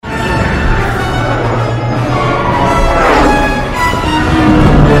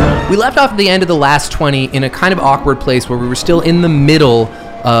We left off at the end of the last 20 in a kind of awkward place where we were still in the middle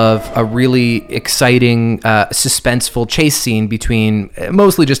of a really exciting, suspenseful chase scene between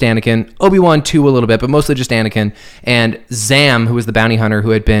mostly just Anakin, Obi-Wan too a little bit, but mostly just Anakin, and Zam, who was the bounty hunter who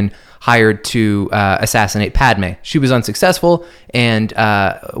had been hired to assassinate Padme. She was unsuccessful, and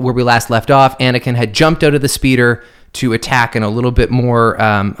where we last left off, Anakin had jumped out of the speeder to attack in a little bit more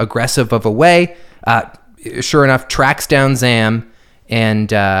aggressive of a way. Sure enough, tracks down Zam, and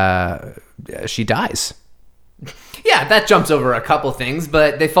she dies. Yeah, that jumps over a couple things,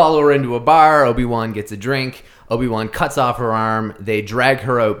 but they follow her into a bar. Obi-Wan gets a drink. Obi-Wan cuts off her arm. They drag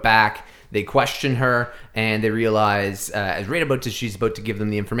her out back. They question her, and they realize, she's about to give them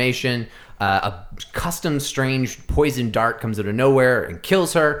the information, a custom strange poison dart comes out of nowhere and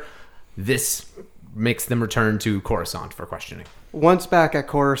kills her. This makes them return to Coruscant for questioning. Once back at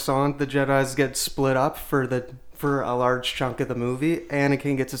Coruscant, the Jedis get split up for a large chunk of the movie.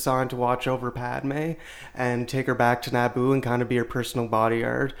 Anakin gets assigned to watch over Padme and take her back to Naboo and kind of be her personal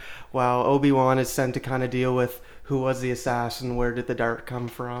bodyguard, while Obi-Wan is sent to kind of deal with who was the assassin, where did the dart come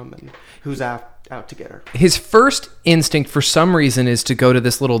from, and who's out to get her. His first instinct, for some reason, is to go to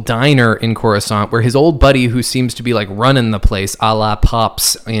this little diner in Coruscant where his old buddy, who seems to be like running the place, a la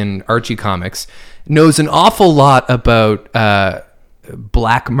Pops in Archie comics, knows an awful lot about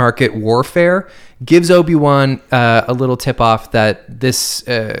black market warfare, gives Obi-Wan a little tip-off that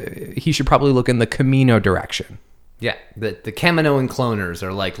he should probably look in the Camino direction. Yeah, the Kaminoan cloners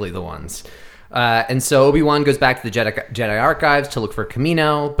are likely the ones. And so Obi-Wan goes back to the Jedi archives to look for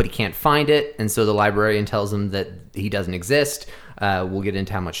Camino, but he can't find it, and so the librarian tells him that he doesn't exist. We'll get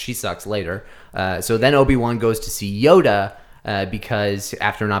into how much she sucks later. So then Obi-Wan goes to see Yoda, because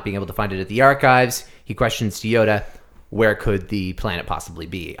after not being able to find it at the archives, he questions to Yoda, where could the planet possibly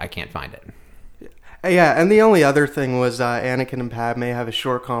be? I can't find it. Yeah, and the only other thing was Anakin and Padme have a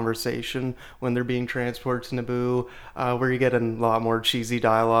short conversation when they're being transported to Naboo, where you get a lot more cheesy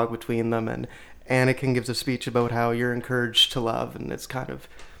dialogue between them, and Anakin gives a speech about how you're encouraged to love, and it's kind of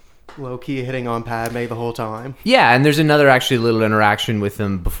low-key hitting on Padme the whole time. Yeah, and there's another actually little interaction with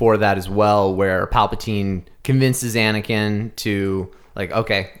them before that as well, where Palpatine convinces Anakin to...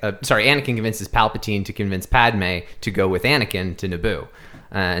 Anakin convinces Palpatine to convince Padme to go with Anakin to Naboo.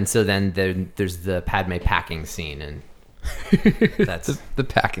 And so then there's the Padme packing scene, and that's the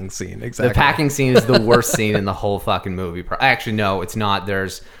packing scene. Exactly. The packing scene is the worst scene in the whole fucking movie. Actually, no, it's not.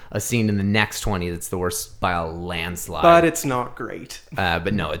 There's a scene in the next 20 that's the worst by a landslide. But it's not great.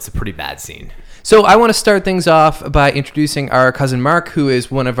 But no, it's a pretty bad scene. So I want to start things off by introducing our cousin Mark, who is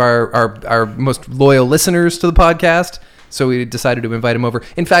one of our most loyal listeners to the podcast. So we decided to invite him over.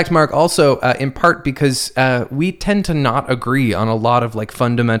 In fact, Mark, also in part because we tend to not agree on a lot of like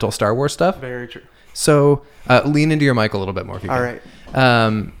fundamental Star Wars stuff. Very true. So lean into your mic a little bit more if you can.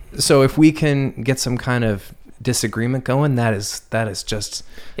 All right. So if we can get some kind of disagreement going, that is just...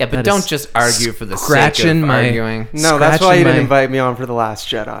 Yeah, but don't just argue for the sake of arguing. No, that's why you didn't invite me on for the Last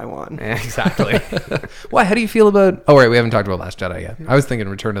Jedi one. Yeah, exactly. Why? How do you feel about... Oh, right, we haven't talked about Last Jedi yet. I was thinking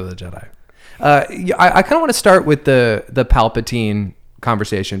Return of the Jedi. I kind of want to start with the Palpatine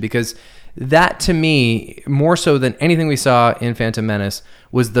conversation, because that, to me, more so than anything we saw in Phantom Menace,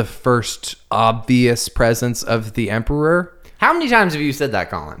 was the first obvious presence of the Emperor. How many times have you said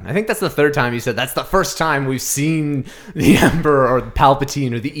that, Colin? I think that's the third time you said that's the first time we've seen the Emperor or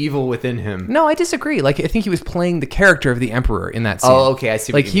Palpatine or the evil within him. No, I disagree. Like, I think he was playing the character of the Emperor in that scene. Oh, okay, I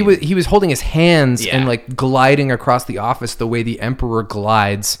see what you mean. He was holding his hands and like gliding across the office the way the Emperor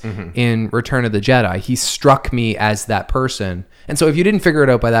glides in Return of the Jedi. He struck me as that person. And so if you didn't figure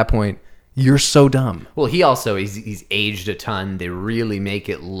it out by that point, you're so dumb. Well, he also he's aged a ton. They really make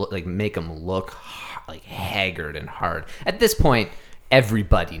him look like haggard and hard. At this point,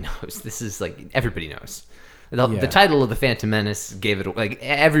 everybody knows. This is like everybody knows. The title of the Phantom Menace gave it like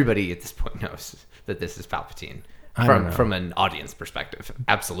everybody at this point knows that this is Palpatine from an audience perspective.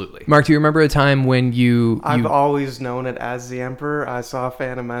 Absolutely. Mark, do you remember a time when I've always known it as the Emperor. I saw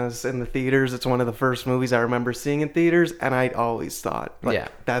Phantom Menace in the theaters. It's one of the first movies I remember seeing in theaters, and I always thought,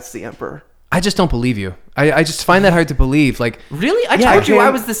 that's the Emperor. I just don't believe you. I just find that hard to believe. Like, really? I told you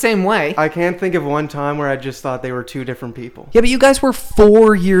I was the same way. I can't think of one time where I just thought they were two different people. Yeah, but you guys were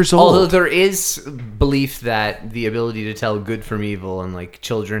 4 years old. Although there is belief that the ability to tell good from evil, and like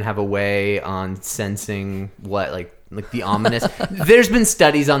children have a way on sensing what like the ominous. There's been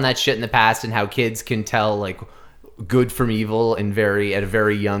studies on that shit in the past, and how kids can tell like good from evil at a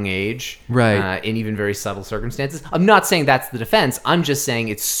very young age, Right. in even very subtle circumstances. I'm not saying that's the defense. I'm just saying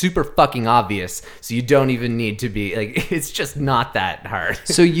it's super fucking obvious, so you don't even need to be like. It's just not that hard.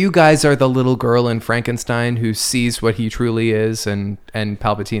 So you guys are the little girl in Frankenstein who sees what he truly is, and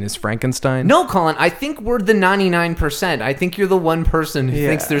Palpatine is Frankenstein? No, Colin, I think we're the 99%. I think you're the one person who Yeah.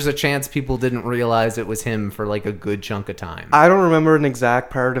 thinks there's a chance people didn't realize it was him for like a good chunk of time. I don't remember an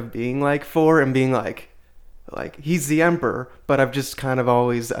exact part of being like 4 and being like he's the Emperor, but I've just kind of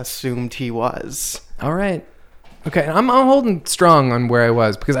always assumed he was. All right. Okay, I'm holding strong on where I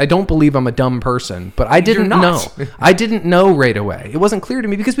was because I don't believe I'm a dumb person, but I didn't know. not. I didn't know right away. It wasn't clear to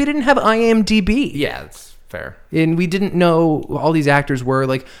me because we didn't have IMDb. Yeah, that's fair. And we didn't know who all these actors were.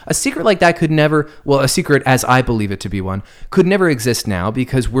 Like, a secret like that could never, well, a secret as I believe it to be one, could never exist now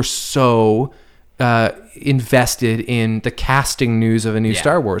because we're so invested in the casting news of a new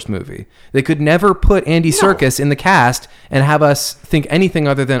Star Wars movie. They could never put Andy Serkis in the cast and have us think anything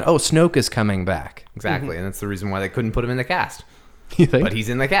other than, oh, Snoke is coming back. Exactly, and that's the reason why they couldn't put him in the cast. You think? But he's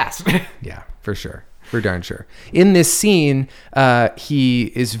in the cast. Yeah, for sure. For darn sure. In this scene,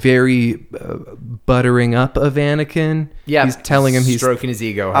 he is very buttering up of Anakin. Yeah, he's telling him he's stroking his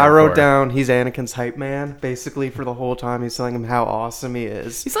ego. I hardcore. wrote down he's Anakin's hype man, basically, for the whole time. He's telling him how awesome he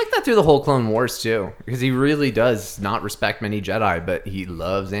is. He's like that through the whole Clone Wars too, because he really does not respect many Jedi, but he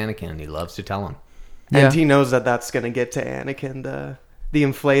loves Anakin. He loves to tell him. Yeah. And he knows that that's going to get to Anakin. The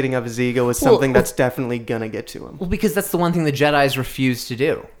inflating of his ego is something that's definitely going to get to him. Well, because that's the one thing the Jedis refuse to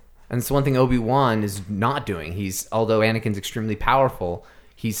do. And it's the one thing Obi-Wan is not doing. Although Anakin's extremely powerful,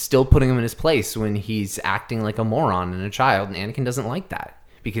 he's still putting him in his place when he's acting like a moron and a child. And Anakin doesn't like that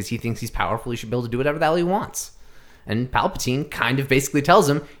because he thinks he's powerful. He should be able to do whatever the hell he wants. And Palpatine kind of basically tells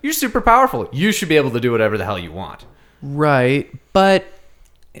him, you're super powerful. You should be able to do whatever the hell you want. right. But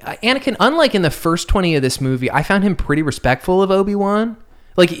Anakin, unlike in the first 20 of this movie, I found him pretty respectful of Obi-Wan.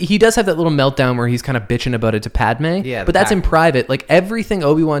 Like, he does have that little meltdown where he's kind of bitching about it to Padme. Yeah, but that's in private. Like, everything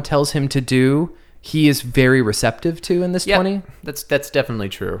Obi-Wan tells him to do, he is very receptive to in this 20. That's definitely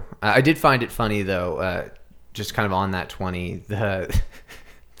true. I did find it funny, though, just kind of on that 20, the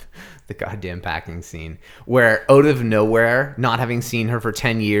goddamn packing scene, where out of nowhere, not having seen her for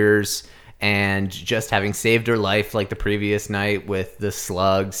 10 years and just having saved her life like the previous night with the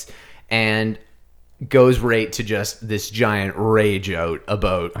slugs, and goes right to just this giant rage out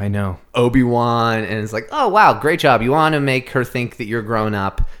about I know. Obi-Wan, and it's like, oh wow, great job. You want to make her think that you're grown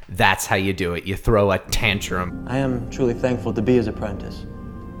up. That's how you do it. You throw a tantrum. I am truly thankful to be his apprentice.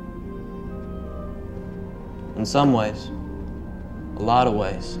 In some ways, a lot of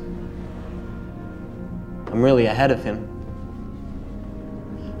ways, I'm really ahead of him.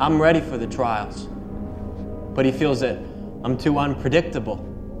 I'm ready for the trials, but he feels that I'm too unpredictable.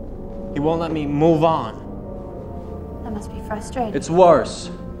 He won't let me move on. That must be frustrating. It's worse.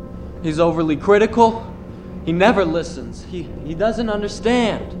 He's overly critical. He never listens. He doesn't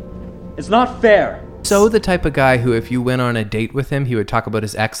understand. It's not fair. So the type of guy who, if you went on a date with him, he would talk about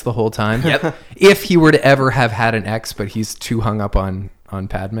his ex the whole time. Yep. If he were to ever have had an ex, but he's too hung up on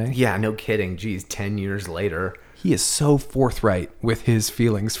Padme. Yeah, no kidding. Geez, 10 years later. He is so forthright with his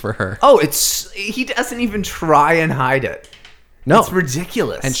feelings for her. Oh, he doesn't even try and hide it. No. It's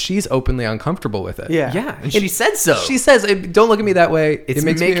ridiculous. And she's openly uncomfortable with it. Yeah. yeah, and she said so. She says, "Don't look at me that way. It's it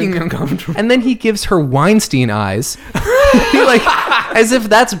makes making me me uncomfortable." And then he gives her Weinstein eyes, like as if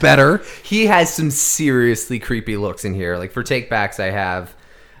that's better. He has some seriously creepy looks in here. Like for takebacks, I have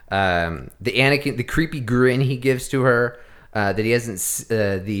the creepy grin he gives to her that he hasn't.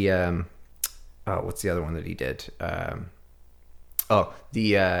 What's the other one that he did? The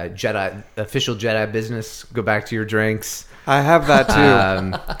Jedi official Jedi business. Go back to your drinks. I have that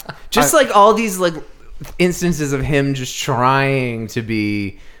too. Just like all these like instances of him just trying to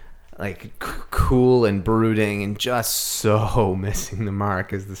be like cool and brooding and just so missing the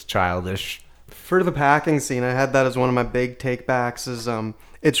mark as this childish. For the packing scene, I had that as one of my big takebacks. Is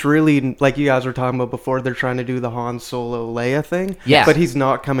it's really like you guys were talking about before. They're trying to do the Han Solo Leia thing, Yeah. But he's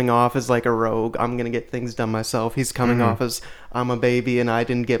not coming off as like a rogue. I'm gonna get things done myself. He's coming off as I'm a baby and I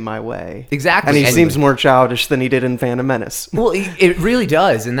didn't get my way. Exactly. And he And- seems more childish than he did in Phantom Menace. Well, it really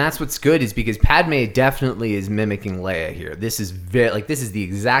does, and that's what's good is because Padme definitely is mimicking Leia here. This is this is the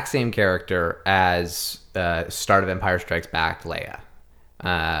exact same character as Start of Empire Strikes Back Leia.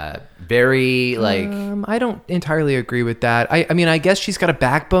 Very like I don't entirely agree with that. I mean, I guess she's got a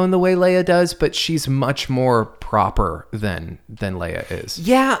backbone the way Leia does, but she's much more proper than Leia is.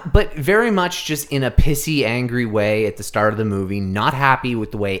 yeah, but very much just in a pissy, angry way at the start of the movie. Not happy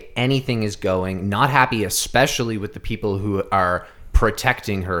with the way anything is going. Not happy, especially with the people who are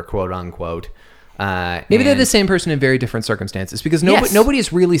protecting her, quote unquote. Maybe they're the same person in very different circumstances because Yes. nobody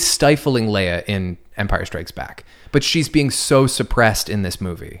is really stifling Leia in Empire Strikes Back, but she's being so suppressed in this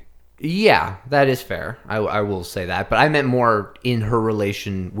movie. Yeah, that is fair. I will say that. But I meant more in her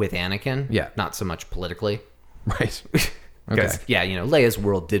relation with Anakin. Yeah. Not so much politically. Right. Because, yeah, Leia's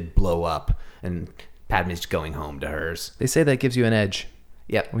world did blow up and Padme's going home to hers. They say that gives you an edge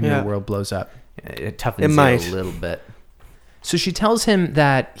Yep. when your world blows up. It toughens It you might. a little bit. So she tells him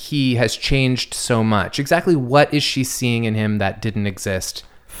that he has changed so much. Exactly what is she seeing in him that didn't exist?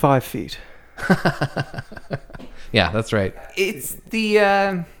 5 feet. Yeah, that's right. It's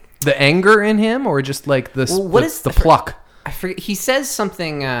the... The anger in him, or just like the what the, is the pluck? I forget. He says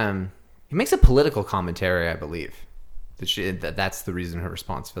something. He makes a political commentary, I believe. That's the reason her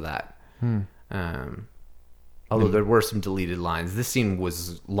response for that. Although there were some deleted lines. This scene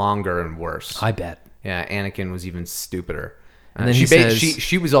was longer and worse. I bet. Yeah, Anakin was even stupider. And then she he says-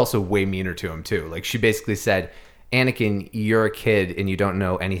 she was also way meaner to him too. Like she basically said, "Anakin, you're a kid and you don't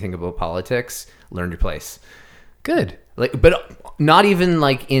know anything about politics. Learn your place." Good. Like, but not even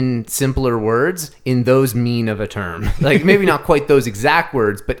like in simpler words, in those mean of a term. Like maybe not quite those exact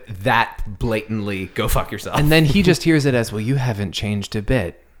words, but that blatantly go fuck yourself. And then he just hears it as, well, you haven't changed a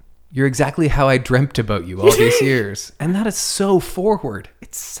bit. You're exactly how I dreamt about you all these years. And that is so forward.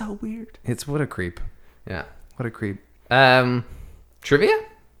 it's so weird. It's what a creep. Yeah. What a creep. Trivia?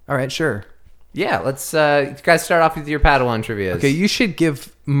 All right, sure. Yeah, let's you guys start off with your Padawan trivia. Okay, you should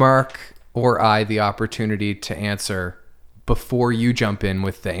give Mark or I the opportunity to answer before you jump in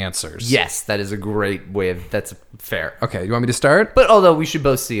with the answers. Yes, that is a great way of that's fair. Okay, you want me to start? But although we should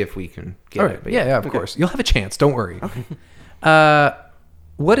both see if we can get All it. right. But Yeah, of course. You'll have a chance. Don't worry.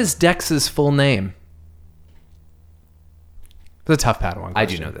 What is Dex's full name? It's a tough Padawan question. I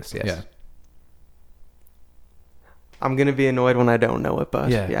do know this, yes. Yeah. I'm going to be annoyed when I don't know it, but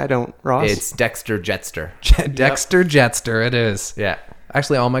Yeah. I don't. Ross? It's Dexter Jetster. Dexter Jetster, it is. Yeah.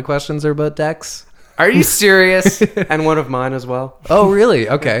 Actually, all my questions are about Dex. Are you serious? and one of mine as well. Oh, really?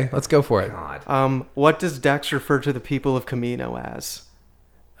 Okay, let's go for it. God. What does Dex refer to the people of Camino as?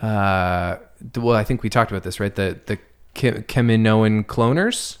 Well, I think we talked about this, right? The Kaminoan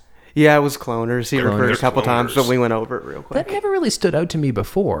cloners? Yeah, it was cloners. He referred Cloners, a couple times, cloners. but we went over it real quick. That never really stood out to me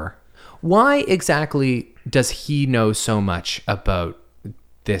before. Why exactly does he know so much about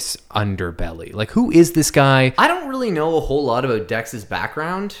this underbelly? Like, who is this guy? I don't really know a whole lot about Dex's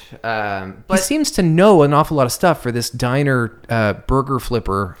background, He but seems to know an awful lot of stuff for this diner burger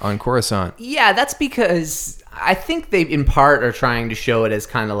flipper on Coruscant. yeah, that's because I think they in part are trying to show it as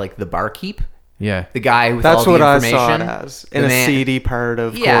kind of like the barkeep, Yeah. the guy with That's all the what I information. saw it as. In The a man- seedy part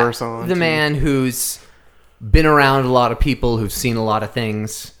of yeah, Coruscant. the man who's been around a lot of people, who've seen a lot of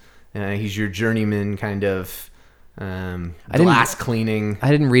things. He's your journeyman kind of glass cleaning.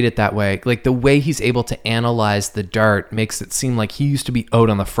 I didn't read it that way. Like, the way he's able to analyze the dart makes it seem like he used to be out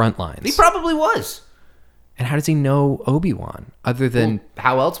on the front lines. He probably was. And how does he know Obi-Wan? Other than...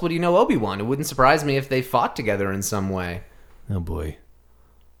 How else would he know Obi-Wan? It wouldn't surprise me if they fought together in some way. Oh, boy.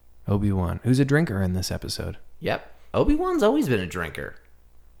 Obi-Wan. Who's a drinker in this episode? Yep. Obi-Wan's always been a drinker.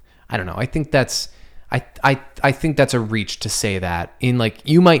 I don't know. I think that's... I think that's a reach to say that. In, like,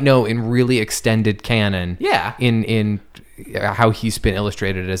 you might know in really extended canon... Yeah. In how he's been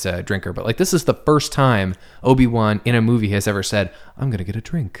illustrated as a drinker. But, like, this is the first time Obi-Wan in a movie has ever said, I'm going to get a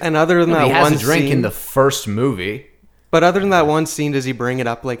drink. And other than that He has one a drink scene, in the first movie. but other than that one scene, does he bring it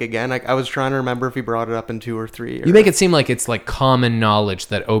up like again? I was trying to remember if he brought it up in 2 or 3. You make it seem like it's, like, common knowledge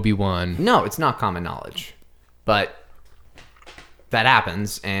that Obi-Wan... No, it's not common knowledge. But that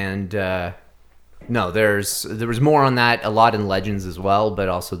happens, and no, there was more on that, a lot in Legends as well, but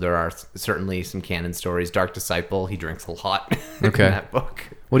also there are certainly some canon stories. Dark Disciple, he drinks a lot Okay. in that book.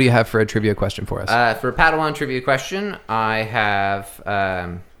 What do you have for a trivia question for us? For a Padawan trivia question, I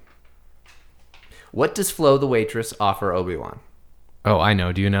have what does Flo the waitress offer Obi-Wan? Oh, I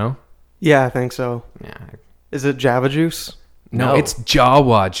know. Do you know? Yeah, I think so. Yeah, Is it Java juice? No, No. it's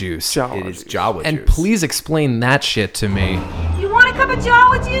Jawa juice. Java it is juice. Jawa And juice. please explain that shit to me, You want a cup of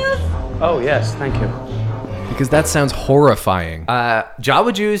Jawa juice? Oh, yes, thank you. because that sounds horrifying.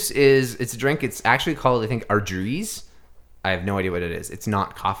 Jawa juice it's a drink. It's actually called, I think, Ardries. I have no idea what it is. It's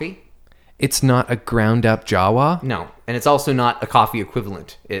not coffee. It's not a ground up Jawa. No, and it's also not a coffee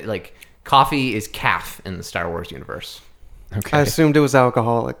equivalent. Coffee is calf in the Star Wars universe. Okay. I assumed it was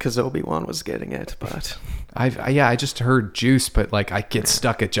alcoholic because Obi-Wan was getting it, but I just heard juice, but like I get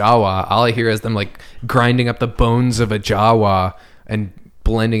stuck at Jawa. All I hear is them like grinding up the bones of a Jawa and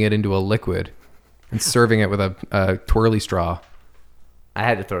blending it into a liquid and serving it with a twirly straw. I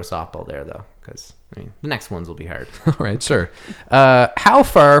had to throw a softball there though, because the next ones will be hard. All right, sure. How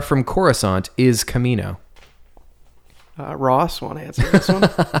far from Coruscant is Camino? Ross, want to answer this one?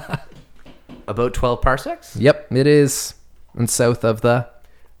 About 12 parsecs. Yep, it is. And south of the...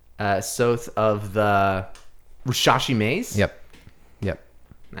 South of the Rushashi Maze. Yep.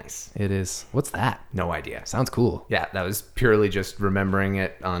 Nice. It is. What's that? No idea. Sounds cool. Yeah, that was purely just remembering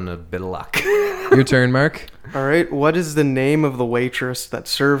it on a bit of luck. Your turn, Mark. All right. What is the name of the waitress that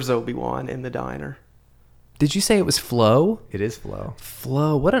serves Obi-Wan in the diner? Did you say it was Flo? It is Flo.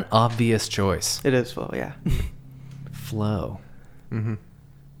 Flo. What an obvious choice. It is Flo, yeah. Flo. Mm-hmm.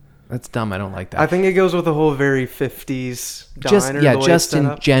 That's dumb. I don't like that. I think it goes with the whole very 50s diner. the way it's just set in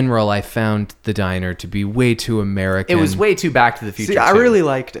up. general, I found the diner to be way too American. It was way too Back to the Future. See, I too. really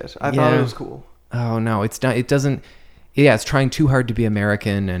liked it. I thought Yeah. it was cool. Oh no, it's not. It doesn't. Yeah, it's trying too hard to be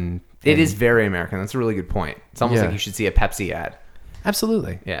American, and It is very American. That's a really good point. It's almost Yeah. like you should see a Pepsi ad.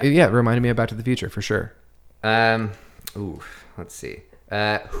 absolutely. Yeah. Yeah. It reminded me of Back to the Future for sure. Let's see.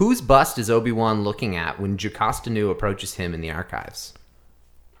 Whose bust is Obi-Wan looking at when Jocasta Nu approaches him in the archives?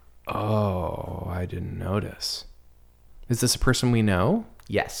 Oh, I didn't notice. Is this a person we know?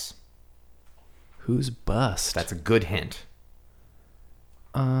 Yes, Who's bust? that's a good hint.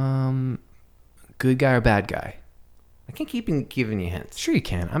 Good guy or bad guy? I can keep giving you hints. Sure, you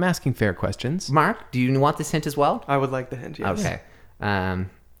can. I'm asking fair questions. Mark, do you want this hint as well? I would like the hint, yes. Okay.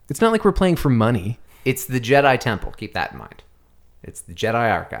 It's not like we're playing for money. It's the Jedi Temple. Keep that in mind. It's the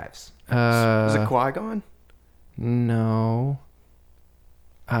Jedi Archives. Is it Qui-Gon? No.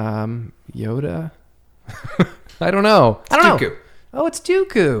 Yoda? I don't know. I don't know. Dooku. Oh, it's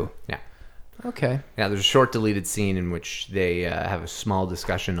Dooku. Yeah. Okay. Yeah, there's a short deleted scene in which they have a small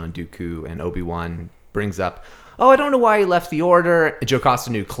discussion on Dooku, and Obi-Wan brings up, oh, I don't know why he left the Order.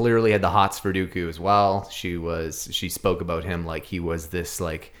 Jocasta Nu clearly had the hots for Dooku as well. She spoke about him like he was this,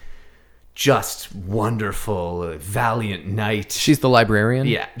 like, just wonderful, valiant knight. She's the librarian?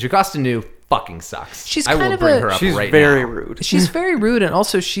 Yeah, Jocasta Nu fucking sucks. She's I kind will of bring a- her up She's right very now. rude. She's very rude, and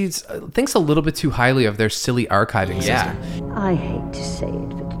also she's thinks a little bit too highly of their silly archiving Yeah. system. I hate to say it,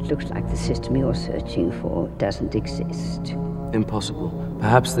 but it looks like the system you're searching for doesn't exist. Impossible.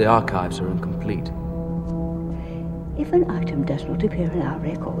 Perhaps the archives are incomplete. If an item does not appear in our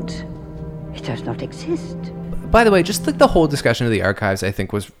records, it does not exist. By the way, just like the whole discussion of the archives, I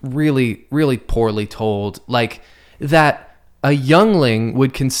think was really, really poorly told. Like that a youngling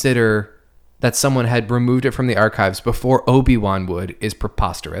would consider that someone had removed it from the archives before Obi-Wan would is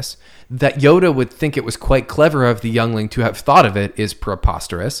preposterous. That Yoda would think it was quite clever of the youngling to have thought of it is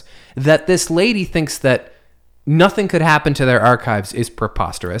preposterous. That this lady thinks that nothing could happen to their archives is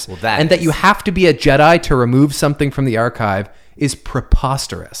preposterous. Well, that and that is. you have to be a Jedi to remove something from the archive is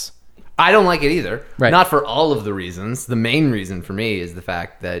preposterous. I don't like it either. Right. Not for all of the reasons. The main reason for me is the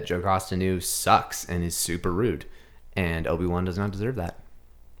fact that Jocasta Nu sucks and is super rude. And Obi-Wan does not deserve that.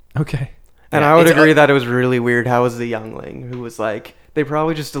 Okay. And Yeah, I would it's- agree that it was really weird how was the youngling who was like, they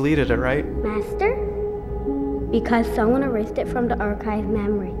probably just deleted it, right? Master? Because someone erased it from the archive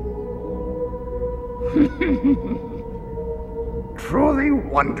memory. Truly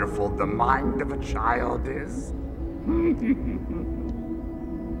wonderful the mind of a child is.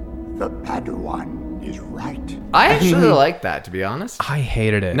 The Padawan is right. I actually like that, to be honest. I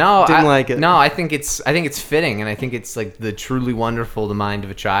hated it. No, Didn't I like it. No, I think it's fitting, and I think it's like the truly wonderful the mind of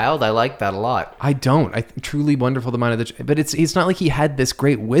a child. I like that a lot. I don't. Truly wonderful the mind of the. But it's not like he had this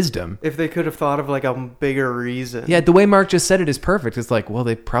great wisdom. If they could have thought of like a bigger reason. Yeah, the way Mark just said it is perfect. It's like, well,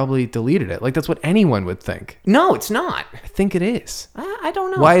 they probably deleted it. Like that's what anyone would think. No, it's not. I think it is. I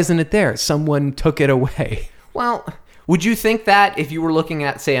don't know. Why isn't it there? Someone took it away. Well, would you think that if you were looking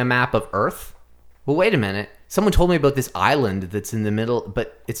at, say, a map of Earth? Well, wait a minute. Someone told me about this island that's in the middle,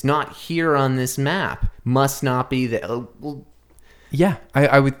 but it's not here on this map. Must not be the. Well, Yeah,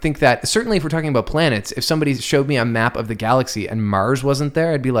 I would think that. Certainly, if we're talking about planets, if somebody showed me a map of the galaxy and Mars wasn't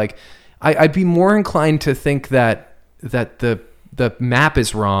there, I'd be like, I'd be more inclined to think that the map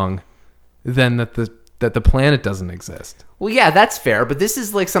is wrong than that the planet doesn't exist. well, yeah, that's fair, but this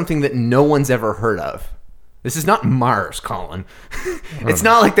is like something that no one's ever heard of. This is not Mars, Colin. It's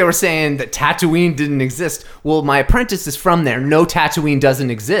not like they were saying that Tatooine didn't exist. Well, my apprentice is from there. No, Tatooine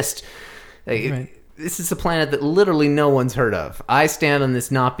doesn't exist. Like, this is a planet that literally no one's heard of. I stand on this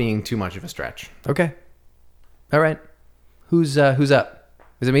not being too much of a stretch. Okay. All right. Who's up?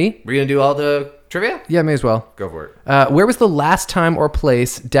 Is it me? We're going to do all the trivia? Yeah, may as well. Go for it. Where was the last time or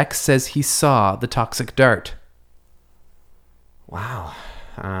place Dex says he saw the toxic dart? Wow.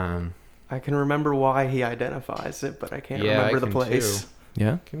 I can remember why he identifies it, but I can't Yeah, remember I the can place. too.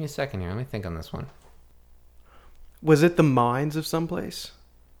 Yeah. Give me a second here. Let me think on this one. Was it the mines of someplace?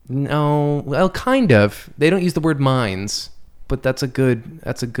 No, well, kind of. They don't use the word mines, but that's a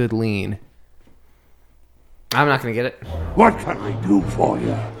good lean. I'm not going to get it. What can I do for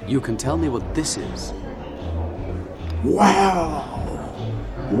you? You can tell me what this is. Well,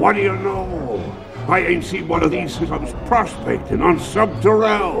 what do you know? I ain't seen one of these since I was prospecting on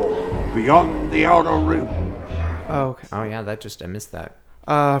Subterrell, beyond the Outer Rim. Oh, okay. Oh, yeah, I missed that.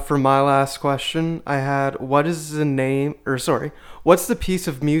 For my last question, I had, what's the piece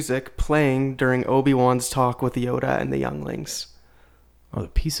of music playing during Obi-Wan's talk with Yoda and the younglings? Oh, the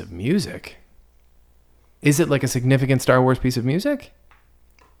piece of music. Is it like a significant Star Wars piece of music?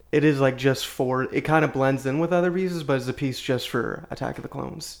 It is like just for, it kind of blends in with other pieces, but it's a piece just for Attack of the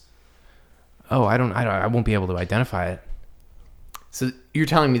Clones. Oh, I won't be able to identify it. So you're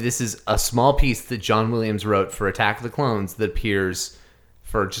telling me this is a small piece that John Williams wrote for Attack of the Clones that appears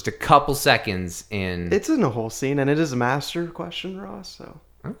for just a couple seconds in... It's in a whole scene, and it is a master question, Ross, so...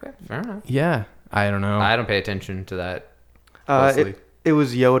 Okay, fair enough. Yeah, I don't know. I don't pay attention to that closely. It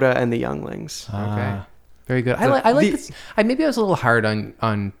was Yoda and the younglings. Okay. Very good. I like this. Maybe I was a little hard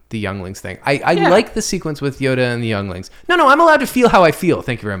on the younglings thing. I like the sequence with Yoda and the younglings. No, I'm allowed to feel how I feel.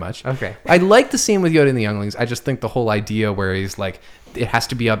 Thank you very much. Okay. I like the scene with Yoda and the younglings. I just think the whole idea where he's like, it has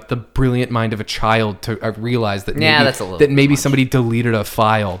to be the brilliant mind of a child to realize that maybe somebody deleted a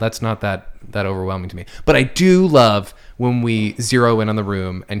file. That's not that overwhelming to me. But I do love when we zero in on the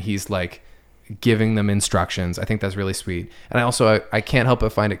room and he's like giving them instructions. I think that's really sweet. And I also I can't help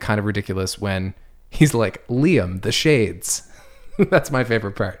but find it kind of ridiculous when he's like, Liam, the shades. That's my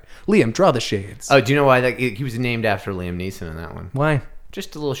favorite part. Liam, draw the shades. Oh, do you know why he was named after Liam Neeson in that one? Why?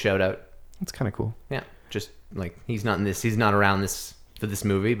 Just a little shout out. That's kind of cool. Yeah, just like he's not around this for this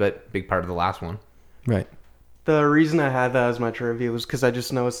movie, but big part of the last one. Right. The reason I had that as my trivia was because I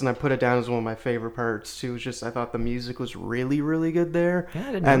just noticed, and I put it down as one of my favorite parts too. Was just I thought the music was really, really good there. Yeah,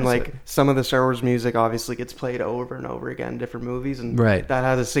 I didn't and notice like it. some of the Star Wars music obviously gets played over and over again in different movies, and right. that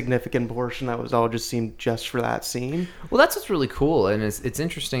has a significant portion that was all just seemed just for that scene. Well, that's what's really cool, and it's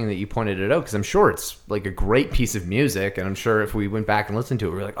interesting that you pointed it out because I'm sure it's like a great piece of music, and I'm sure if we went back and listened to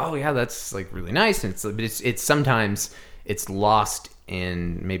it, we're like, oh yeah, that's like really nice. And it's sometimes it's lost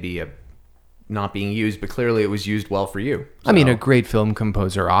in maybe not being used, but clearly it was used well for you. So. I mean, a great film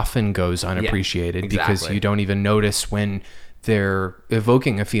composer often goes unappreciated exactly. because you don't even notice when they're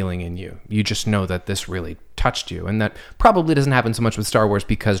evoking a feeling in you. You just know that this really touched you. And that probably doesn't happen so much with Star Wars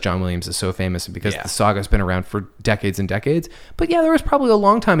because John Williams is so famous and because the saga's been around for decades and decades. But yeah, there was probably a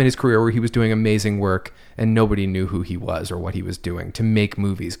long time in his career where he was doing amazing work and nobody knew who he was or what he was doing to make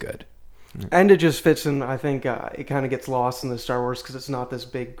movies good. And it just fits in, I think it kind of gets lost in the Star Wars because it's not this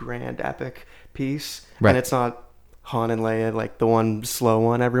big, grand, epic piece. Right. And it's not Han and Leia, like the one slow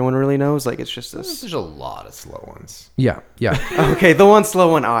one everyone really knows. Like, it's just this... There's a lot of slow ones. Yeah. Okay, the one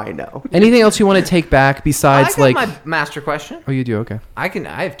slow one I know. Anything else you want to take back besides I got my master question. Oh, you do? Okay. I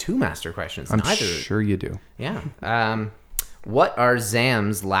have two master questions. I'm sure you do. Yeah. What are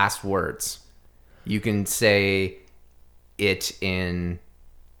Zam's last words? You can say it in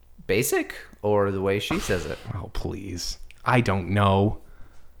basic or the way she says it. Oh, please. I don't know.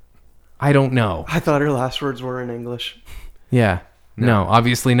 I thought her last words were in English. Yeah. No,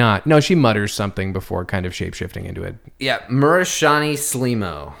 obviously not. No, she mutters something before kind of shape-shifting into it. Yeah, Murashani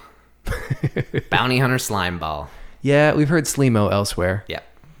Slimo. Bounty Hunter Slime Ball. Yeah, we've heard Slimo elsewhere. Yeah,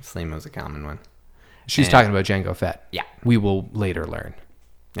 Slimo's a common one. She's talking about Jango Fett. Yeah. We will later learn.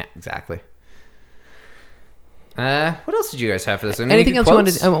 Yeah, exactly. What else did you guys have for this? Anything else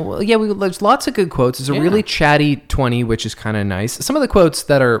quotes? You wanted? There's lots of good quotes. It's a really chatty 20, which is kind of nice. Some of the quotes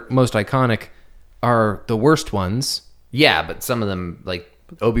that are most iconic are the worst ones. Yeah, but some of them, like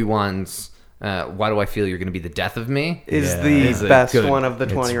Obi-Wan's, why do I feel you're going to be the death of me? Is the best one of the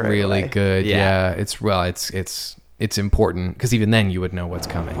 20 it's right really away. good. Yeah. It's important because even then you would know what's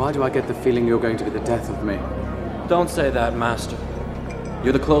coming. Why do I get the feeling you're going to be the death of me? Don't say that, Master.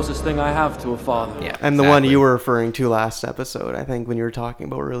 You're the closest thing I have to a father. Yeah, and the one you were referring to last episode, I think, when you were talking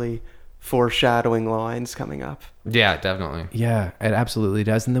about really foreshadowing lines coming up. Yeah, definitely. Yeah, it absolutely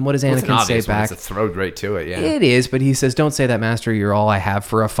does. And then what does Anakin say back? It's a throw right to it, yeah. It is, but he says, don't say that, Master, you're all I have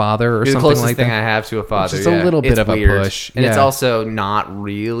for a father, or you're something like that. the closest thing I have to a father, It's a little bit of weird. A push. And it's also not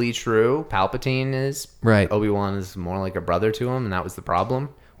really true. Palpatine is. Right. Obi-Wan is more like a brother to him, and that was the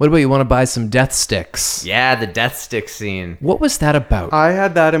problem. What about you want to buy some death sticks? Yeah, the death stick scene. What was that about? I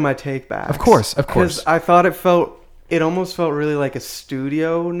had that in my take back. Of course. Because I thought it almost felt really like a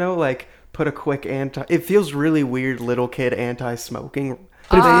studio note, like put a quick it feels really weird, little kid anti-smoking.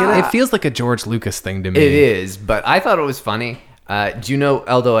 But it feels like a George Lucas thing to me. It is, but I thought it was funny. Do you know,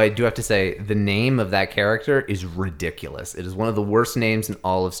 although I do have to say, the name of that character is ridiculous. It is one of the worst names in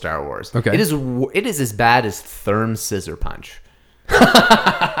all of Star Wars. Okay. It is as bad as Therm Scissor Punch.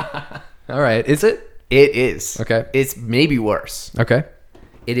 All right. Is it? It is. Okay. It's maybe worse. Okay.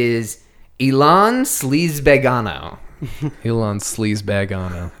 It is Ilan Sleazebagano. Elon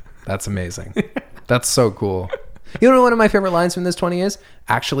Sleazebagano. That's amazing. That's so cool. You know what one of my favorite lines from this 20 is?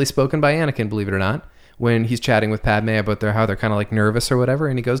 Actually spoken by Anakin, believe it or not. When he's chatting with Padme about how they're kind of like nervous or whatever,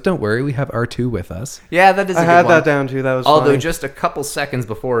 and he goes, "Don't worry, we have R2 with us." Yeah, that is. I had that down too. That was Although funny. just a couple seconds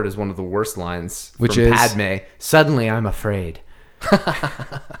before it is one of the worst lines, Which from is Padme. Suddenly, I'm afraid.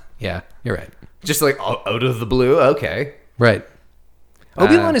 Yeah, you're right. Just like out of the blue. Okay. Right.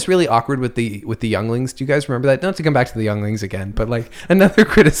 Obi-Wan is really awkward with the younglings. Do you guys remember that? Not to come back to the younglings again, but like another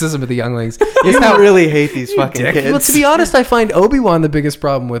criticism of the younglings is You really hate these fucking kids. Well, to be honest, I find Obi-Wan the biggest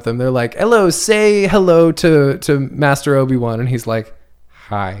problem with them. They're like, say hello to Master Obi-Wan, and he's like,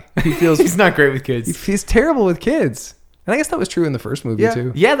 hi. He feels He's not great with kids. he's terrible with kids. And I guess that was true in the first movie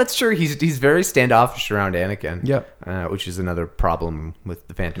too. Yeah, that's true. He's very standoffish around Anakin. Yep. Which is another problem with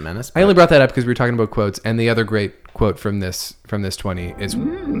the Phantom Menace. I only brought that up because we were talking about quotes, and the other great quote from this 20 is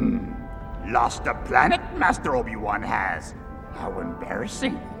Lost a planet, Master Obi-Wan has. How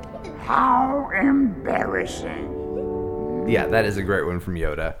embarrassing. How embarrassing. Yeah, that is a great one from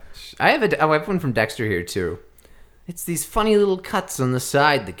Yoda. I have one from Dexter here too. It's these funny little cuts on the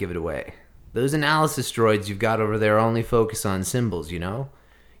side that give it away. Those analysis droids you've got over there only focus on symbols, you know?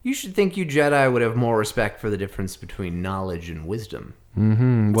 You should think you Jedi would have more respect for the difference between knowledge and wisdom.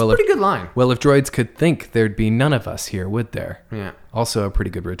 Mm-hmm. Well, pretty good line. Well, if droids could think, there'd be none of us here, would there? Yeah. Also a pretty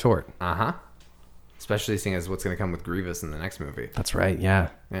good retort. Uh-huh. Especially seeing as what's going to come with Grievous in the next movie. That's right, yeah.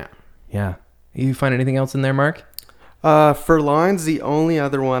 Yeah. Yeah. You find anything else in there, Mark? For lines, the only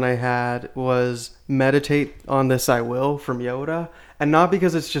other one I had was meditate on this I will from Yoda. And not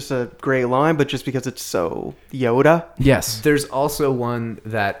because it's just a great line, but just because it's so Yoda. Yes. There's also one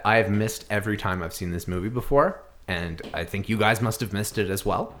that I've missed every time I've seen this movie before. And I think you guys must have missed it as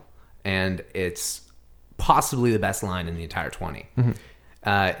well. And it's possibly the best line in the entire 20.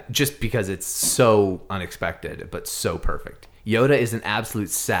 Mm-hmm. Just because it's so unexpected, but so perfect. Yoda is an absolute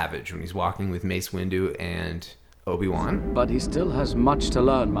savage when he's walking with Mace Windu and Obi-Wan. But he still has much to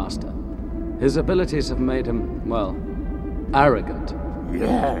learn, Master. His abilities have made him, well, arrogant.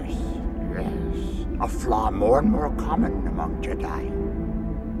 Yes. A flaw more and more common among Jedi.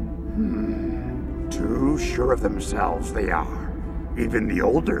 Too sure of themselves they are. Even the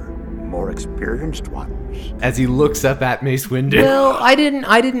older, more experienced ones. As he looks up at Mace Windu. Well, I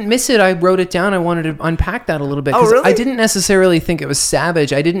didn't miss it. I wrote it down. I wanted to unpack that a little bit. Oh, really? I didn't necessarily think it was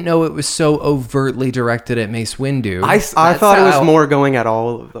savage. I didn't know it was so overtly directed at Mace Windu. I thought it was more going at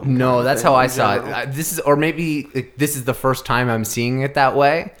all of them. No, that's how I saw it. Maybe this is the first time I'm seeing it that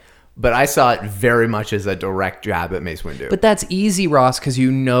way. But I saw it very much as a direct jab at Mace Windu. But that's easy, Ross, because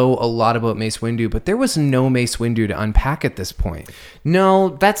you know a lot about Mace Windu. But there was no Mace Windu to unpack at this point.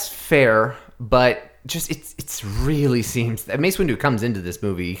 No, that's fair. But just it really seems that Mace Windu comes into this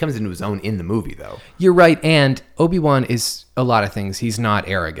movie. He comes into his own in the movie, though. You're right. And Obi-Wan is a lot of things. He's not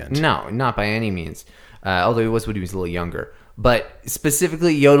arrogant. No, not by any means. Although he was when he was a little younger. But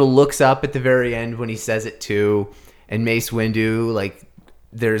specifically, Yoda looks up at the very end when he says it too. And Mace Windu, like...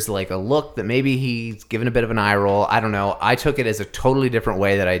 There's like a look that maybe he's given a bit of an eye roll. I don't know. I took it as a totally different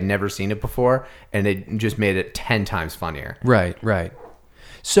way that I'd never seen it before, and it just made it 10 times funnier. Right.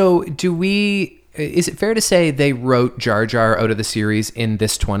 So is it fair to say they wrote Jar Jar out of the series in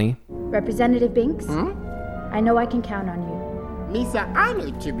this 20? Representative Binks? I know I can count on you. Misa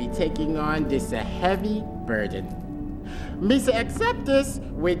honored to be taking on this heavy burden. Misa accept this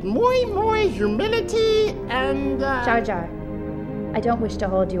with more humility and... Jar Jar, I don't wish to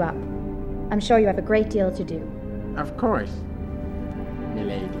hold you up. I'm sure you have a great deal to do. Of course,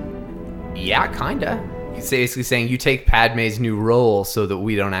 milady. Yeah, kinda. He's basically saying you take Padme's new role so that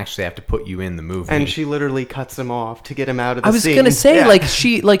we don't actually have to put you in the movie. And she literally cuts him off to get him out of the scene. I was gonna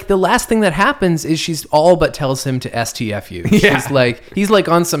say, the last thing that happens is she's all but tells him to STF you. Yeah. He's like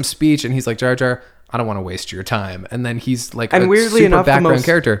on some speech and he's like, Jar Jar, I don't want to waste your time. And then he's like and a weirdly super enough, background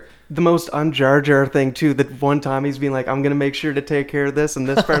character. The most un-Jar Jar thing too, that one time he's being like, I'm going to make sure to take care of this and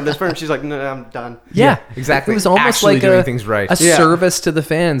this firm, this firm. She's like, no, I'm done. Yeah, exactly. It was almost actually like doing things right. a service to the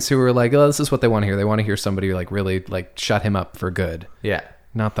fans who were like, oh, this is what they want to hear. They want to hear somebody like really like shut him up for good. Yeah.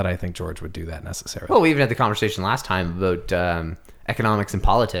 Not that I think George would do that necessarily. Well, we even had the conversation last time about economics and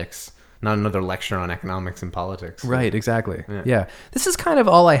politics. Not another lecture on economics and politics. Right, exactly. Yeah. This is kind of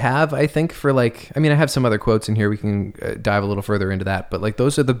all I have, I think, for I have some other quotes in here. We can dive a little further into that. But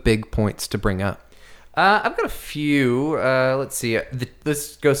those are the big points to bring up. I've got a few. Let's see.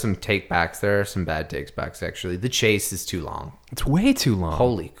 Let's go some take-backs. There are some bad takes-backs, actually. The chase is too long. It's way too long.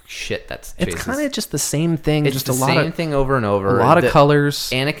 Holy shit, It's kind of just the same thing. It's just the a lot same of thing over and over. A lot of colors.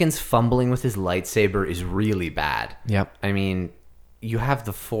 Anakin's fumbling with his lightsaber is really bad. Yep. I mean, you have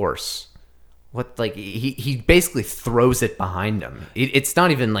the Force. What, like, he basically throws it behind him. It's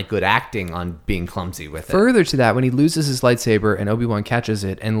not even, like, good acting on being clumsy with it. Further to that, when he loses his lightsaber and Obi-Wan catches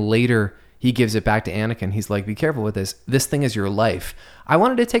it, and later he gives it back to Anakin, he's like, be careful with this. This thing is your life. I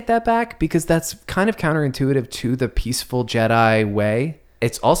wanted to take that back because that's kind of counterintuitive to the peaceful Jedi way.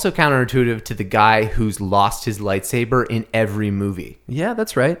 It's also counterintuitive to the guy who's lost his lightsaber in every movie. Yeah,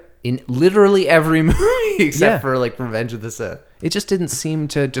 that's right. In literally every movie except for, like, Revenge of the Sith. It just didn't seem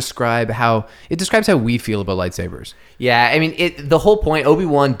to describe how... It describes how we feel about lightsabers. Yeah, I mean, the whole point,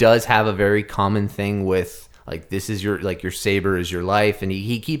 Obi-Wan does have a very common thing with, like, this is your saber is your life, and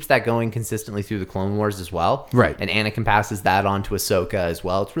he keeps that going consistently through the Clone Wars as well. Right. And Anakin passes that on to Ahsoka as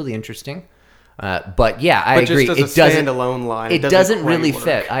well. It's really interesting. But yeah, I agree. Just as a standalone line, it doesn't really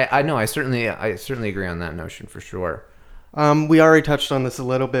fit. I know. I certainly agree on that notion for sure. We already touched on this a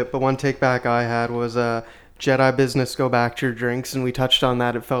little bit, but one take back I had was Jedi business, go back to your drinks, and we touched on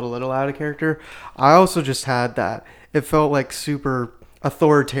that. It felt a little out of character. I also just had that. It felt like super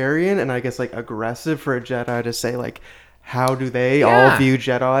authoritarian and I guess like aggressive for a Jedi to say, like, how do they all view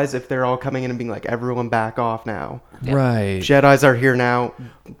Jedis if they're all coming in and being like, everyone back off now. Right. Jedis are here now.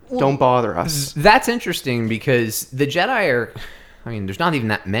 Don't bother us. That's interesting because the Jedi are... I mean, there's not even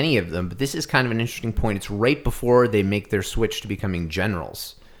that many of them, but this is kind of an interesting point. It's right before they make their switch to becoming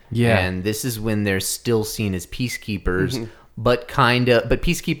generals. Yeah. And this is when they're still seen as peacekeepers, but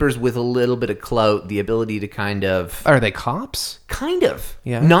peacekeepers with a little bit of clout, the ability to kind of... Are they cops? Kind of.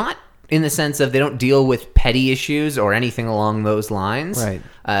 Yeah. Not in the sense of they don't deal with petty issues or anything along those lines.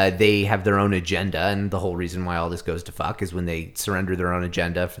 Right. They have their own agenda, and the whole reason why all this goes to fuck is when they surrender their own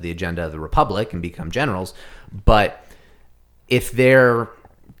agenda for the agenda of the Republic and become generals. But... if their,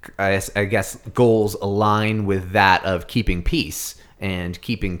 I guess, goals align with that of keeping peace and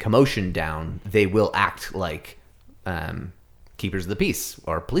keeping commotion down, they will act like keepers of the peace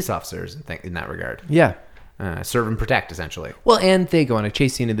or police officers in that regard. Yeah. Serve and protect, essentially. Well, and they go on a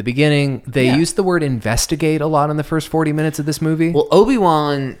chase scene at the beginning. They use the word investigate a lot in the first 40 minutes of this movie. Well,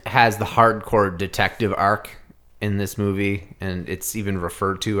 Obi-Wan has the hardcore detective arc in this movie, and it's even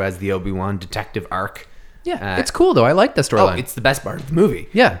referred to as the Obi-Wan detective arc. Yeah, it's cool, though. I like the storyline. Oh, it's the best part of the movie.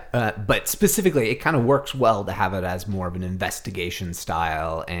 Yeah. But specifically, it kind of works well to have it as more of an investigation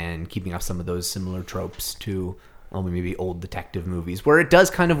style and keeping up some of those similar tropes to maybe old detective movies, where it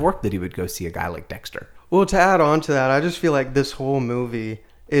does kind of work that he would go see a guy like Dexter. Well, to add on to that, I just feel like this whole movie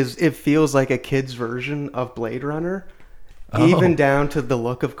it feels like a kid's version of Blade Runner. Even down to the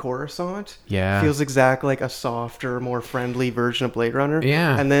look of Coruscant. Yeah. Feels exactly like a softer, more friendly version of Blade Runner.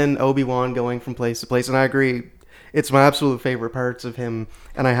 Yeah. And then Obi-Wan going from place to place. And I agree, it's my absolute favorite parts of him.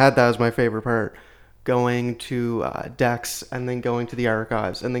 And I had that as my favorite part. Going to Dex, and then going to the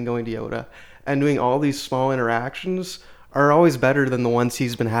archives, and then going to Yoda. And doing all these small interactions are always better than the ones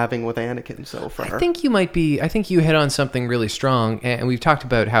he's been having with Anakin so far. I think you hit on something really strong, and we've talked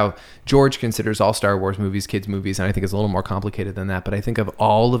about how George considers all Star Wars movies kids movies, and I think it's a little more complicated than that, but I think of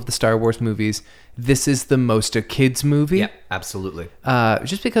all of the Star Wars movies, this is the most a kids movie. Yeah, absolutely.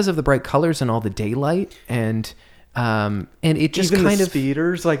 Just because of the bright colors and all the daylight, and it just even kind the of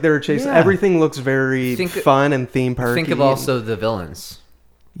speeders, like they're chasing, everything looks very fun and theme parky. Think of also the villains.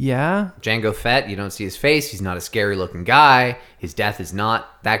 Yeah. Jango Fett, you don't see his face. He's not a scary looking guy. His death is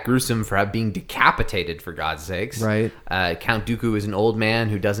not that gruesome for being decapitated, for God's sakes. Right. Count Dooku is an old man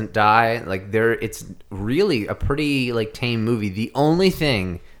who doesn't die. Like, it's really a pretty tame movie. The only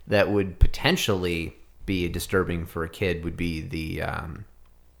thing that would potentially be disturbing for a kid would be the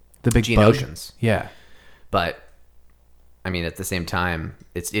big Geonosians. Yeah. But I mean, at the same time,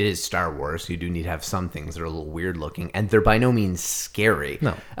 it is Star Wars. You do need to have some things that are a little weird looking, and they're by no means scary.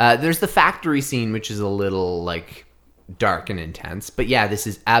 No. There's the factory scene, which is a little dark and intense. But yeah, this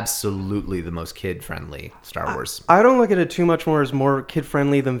is absolutely the most kid-friendly Star Wars. I don't look at it too much more as more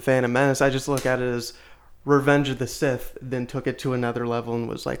kid-friendly than Phantom Menace. I just look at it as Revenge of the Sith then took it to another level and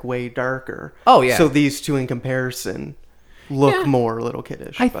was way darker. Oh, yeah. So these two in comparison look more little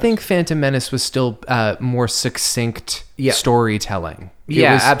kiddish. I think Phantom Menace was still more succinct storytelling.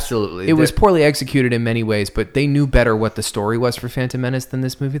 Absolutely. It was poorly executed in many ways, but they knew better what the story was for Phantom Menace than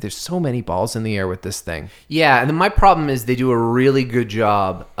this movie. There's so many balls in the air with this thing. Yeah, and then my problem is they do a really good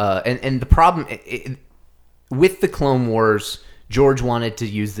job. And the problem with the Clone Wars, George wanted to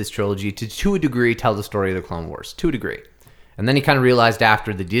use this trilogy to a degree, tell the story of the Clone Wars. To a degree. And then he kind of realized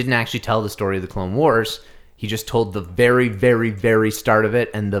after that he didn't actually tell the story of the Clone Wars. He just told the very, very, very start of it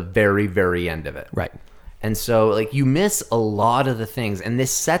and the very, very end of it. Right. And so, like, you miss a lot of the things. And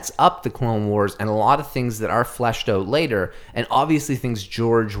this sets up the Clone Wars and a lot of things that are fleshed out later. And obviously things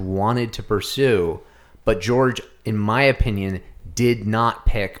George wanted to pursue. But George, in my opinion, did not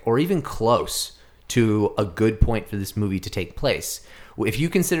pick or even close to a good point for this movie to take place. If you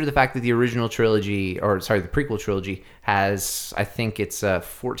consider the fact that the original trilogy, the prequel trilogy has, I think it's a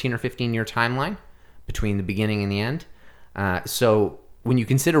 14 or 15 year timeline between the beginning and the end. So when you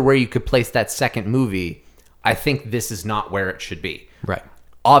consider where you could place that second movie, I think this is not where it should be. Right.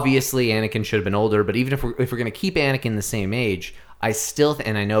 Obviously, Anakin should have been older, but even if we're going to keep Anakin the same age, I still,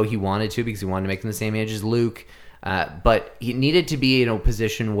 and I know he wanted to because he wanted to make him the same age as Luke, but he needed to be in a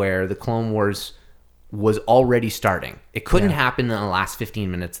position where the Clone Wars was already starting. It couldn't happen in the last 15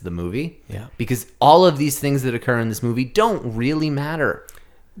 minutes of the movie. Yeah. Because all of these things that occur in this movie don't really matter.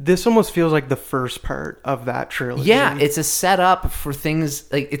 This almost feels like the first part of that trilogy. Yeah, it's a setup for things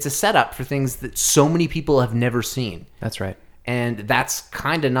that so many people have never seen. That's right. And that's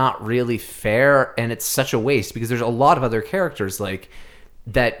kind of not really fair, and it's such a waste because there's a lot of other characters like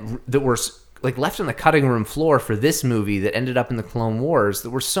that were like left on the cutting room floor for this movie that ended up in the Clone Wars that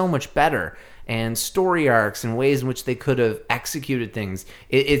were so much better, and story arcs and ways in which they could have executed things.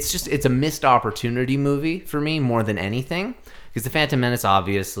 It's a missed opportunity movie for me more than anything, because The Phantom Menace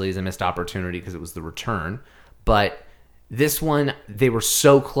obviously is a missed opportunity because it was the return, but this one, they were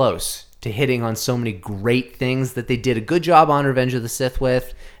so close to hitting on so many great things that they did a good job on Revenge of the Sith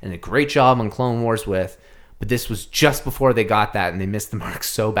with and a great job on Clone Wars with, but this was just before they got that and they missed the mark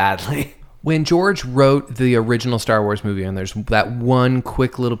so badly. When George wrote the original Star Wars movie, and there's that one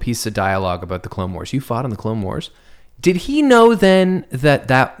quick little piece of dialogue about the Clone Wars, you fought in the Clone Wars. Did he know then that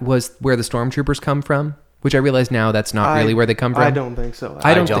that was where the stormtroopers come from? Which I realize now that's not really where they come from. I don't think so.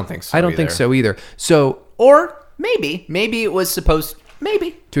 I don't think so. I don't think so either. So, or maybe it was supposed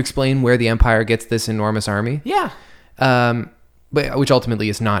to explain where the Empire gets this enormous army. Yeah. But which ultimately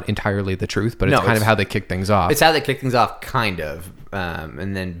is not entirely the truth, but it's kind of how they kick things off. It's how they kick things off, kind of.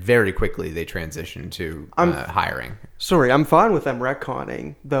 And then very quickly they transition to hiring. Sorry, I'm fine with them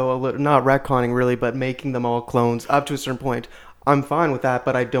retconning, though not retconning really, but making them all clones up to a certain point. I'm fine with that,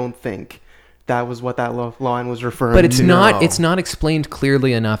 but I don't think that was what that line was referring to. But it's not explained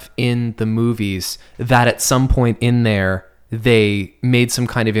clearly enough in the movies that at some point in there they made some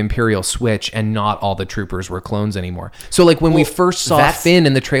kind of Imperial switch and not all the troopers were clones anymore. So like when we first saw Finn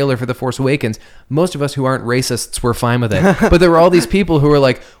in the trailer for The Force Awakens, most of us who aren't racists were fine with it. But there were all these people who were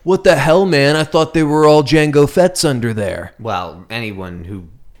like, what the hell, man? I thought they were all Jango Fett's under there. Well, anyone who...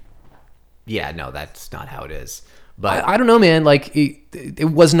 Yeah, no, that's not how it is. But I don't know, man. Like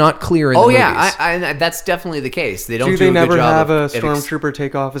it was not clear in the movies. Yeah, that's definitely the case. They don't do a they never good job have a stormtrooper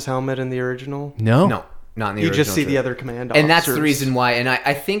take off his helmet in the original? No. Not in the you original. just see the other command officers. And that's the reason why. And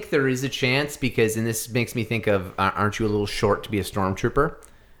I think there is a chance because, and this makes me think of, aren't you a little short to be a stormtrooper?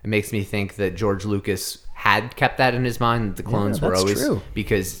 It makes me think that George Lucas had kept that in his mind, that the clones were always... True.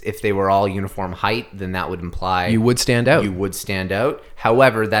 Because if they were all uniform height, then that would imply... You would stand out.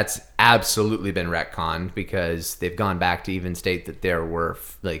 However, that's absolutely been retconned because they've gone back to even state that there were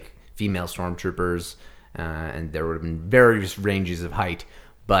like female stormtroopers and there would have been various ranges of height.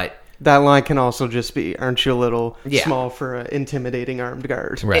 But... That line can also just be, aren't you a little small for an intimidating armed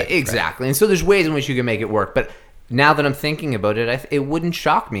guard? Right. Exactly. Right. And so there's ways in which you can make it work. But now that I'm thinking about it, it wouldn't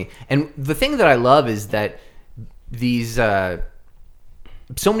shock me. And the thing that I love is that these... so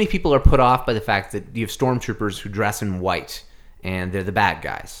many people are put off by the fact that you have stormtroopers who dress in white and they're the bad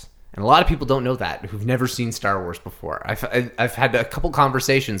guys. And a lot of people don't know that, who've never seen Star Wars before. I've had a couple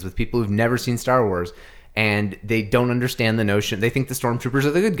conversations with people who've never seen Star Wars, and they don't understand the notion. They think the stormtroopers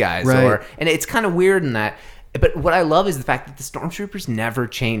are the good guys. Right. And it's kind of weird in that. But what I love is the fact that the stormtroopers never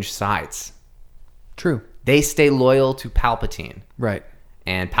change sides. True. They stay loyal to Palpatine. Right.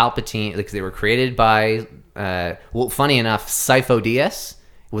 And Palpatine, because they were created by, funny enough, Sifo Dyas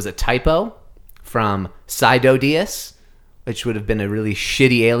was a typo from Sido Dyas, which would have been a really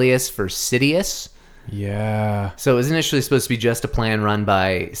shitty alias for Sidious. Yeah. So it was initially supposed to be just a plan run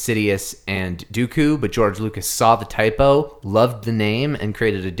by Sidious and Dooku, but George Lucas saw the typo, loved the name, and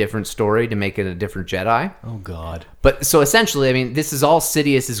created a different story to make it a different Jedi. Oh, God. But so essentially, I mean, this is all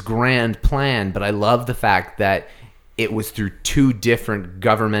Sidious's grand plan, but I love the fact that it was through two different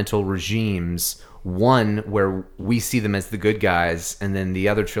governmental regimes. One where we see them as the good guys, and then the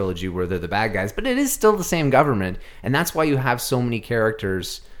other trilogy where they're the bad guys. But it is still the same government, and that's why you have so many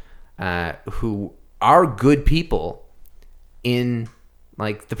characters who are good people in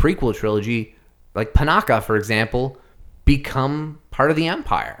like the prequel trilogy, like Panaka, for example, become part of the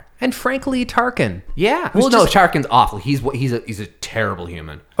Empire. And frankly, Tarkin. Yeah. Who's Well, no, just- Tarkin's awful. He's a terrible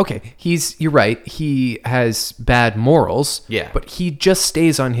human. Okay, you're right. He has bad morals. Yeah. But he just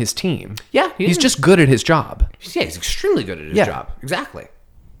stays on his team. Yeah, He's just good at his job. Yeah, he's extremely good at his Yeah. job. Exactly.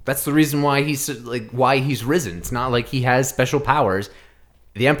 That's the reason why he's risen. It's not like he has special powers.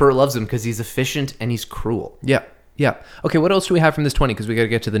 The Emperor loves him because he's efficient and he's cruel. Yeah. Yeah. Okay, what else do we have from this 20? Because we got to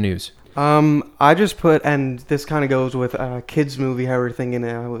get to the news. I just put, and this kind of goes with a kids movie, how we're thinking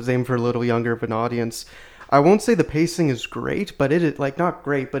it was aimed for a little younger of an audience. I won't say the pacing is great, but it is not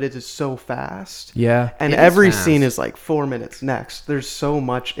great, but it is so fast. Yeah. And It is every fast. scene is like 4 minutes next. There's so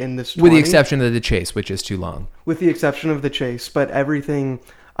much in this 20, With the exception of the chase, which is too long. with the exception of the chase, but everything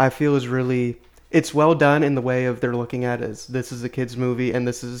I feel is really, it's well done in the way of they're looking at it as this is a kids movie and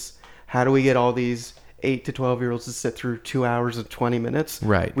this is how do we get all these 8 to 12-year-olds to sit through 2 hours and 20 minutes.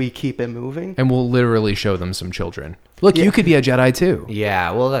 Right. We keep it moving. And we'll literally show them some children. Look, Yeah. you could be a Jedi too.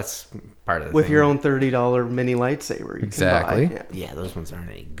 Yeah, well, that's part of the With thing. your own $30 mini lightsaber. You Exactly. Can buy. Yeah. Yeah, those ones aren't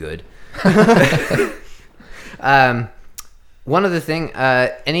any good. One other thing,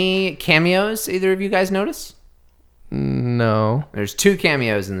 any cameos either of you guys notice? No. There's 2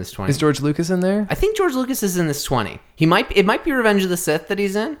 cameos in this 20. Is George Lucas in there? I think George Lucas is in this 20. It might be Revenge of the Sith that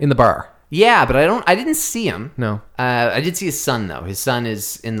he's in. In the bar. Yeah, but I didn't see him. No. I did see his son though. His son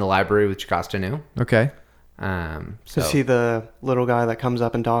is in the library with Jocasta Nu. Okay. So Is he the little guy that comes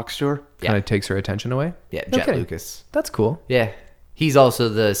up and talks to her? Kind of takes her attention away. yeah, Jet Okay. Lucas. That's cool. Yeah, he's also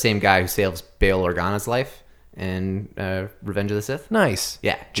the same guy who saves Bail Organa's life in Revenge of the Sith. Nice.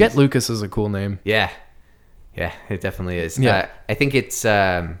 Yeah, Jet he's- Lucas is a cool name. Yeah, it definitely is. Yeah. I think it's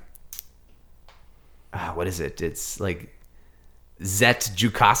what is it? It's like Zet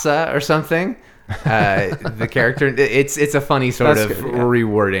Jukasa or something. The character. It's a funny sort That's of good, yeah.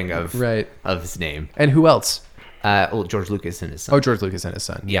 rewording of Right. of his name. And who else? George Lucas and his son. Oh, George Lucas and his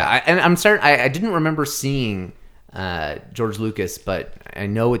son. Yeah, I didn't remember seeing George Lucas, but I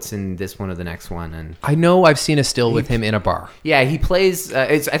know it's in this one or the next one. And I know I've seen a still with him in a bar. yeah, he plays.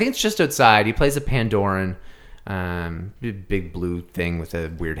 I think it's just outside. He plays a Pandoran, big blue thing with a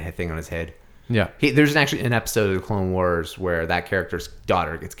weird thing on his head. Yeah. There's actually an episode of the Clone Wars where that character's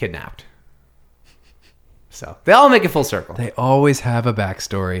daughter gets kidnapped. So they all make it full circle. They always have a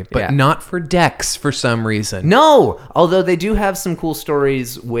backstory, but Yeah. not for Dex for some reason. No, although they do have some cool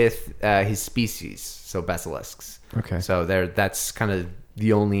stories with his species, so basilisks. Okay. So that's kind of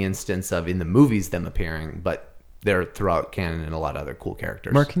the only instance of in the movies them appearing, but they're throughout canon and a lot of other cool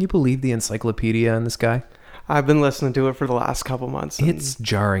characters. Mark, can you believe the encyclopedia on this guy? I've been listening to it for the last couple months. and It's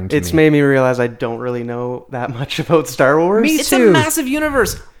jarring to It's me. made me realize I don't really know that much about Star Wars. Me it's too. a massive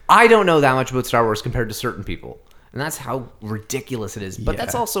universe. I don't know that much about Star Wars compared to certain people, and that's how ridiculous it is. But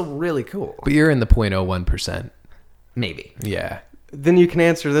that's Yeah. also really cool. But you're in the 0.01%. Maybe. Yeah. Then you can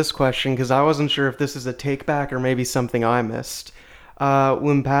answer this question because I wasn't sure if this is a take back or maybe something I missed.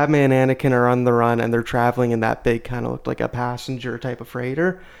 When Padme and Anakin are on the run and they're traveling in that big kind of looked like a passenger type of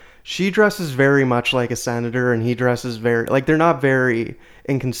freighter, she dresses very much like a senator and he dresses very like they're not very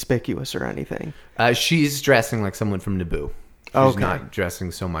inconspicuous or anything. She's dressing like someone from Naboo. She's Okay. not dressing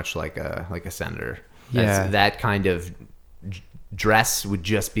so much like a senator. Yeah. That kind of dress would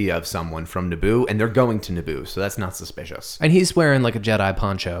just be of someone from Naboo, and they're going to Naboo, so that's not suspicious. And he's wearing like a Jedi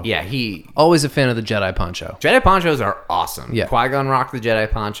poncho. Yeah, he Always a fan of the Jedi poncho. Jedi ponchos are awesome. Yeah. Qui-Gon rocked the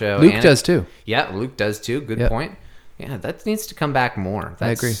Jedi poncho. Luke does too. Yeah, Luke does too. Good Yep. point. Yeah, that needs to come back more.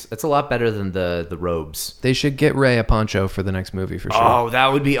 That's, agree. That's a lot better than the robes. They should get Rey a poncho for the next movie for sure. Oh,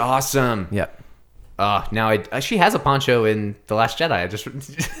 that would be awesome. Yeah. Now she has a poncho in The Last Jedi. I just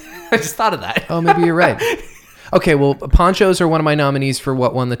I just thought of that. Oh, maybe you're right. Okay, well, ponchos are one of my nominees for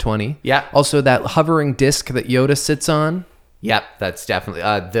what won the 20. Yeah. Also, that hovering disc that Yoda sits on. Yep, that's definitely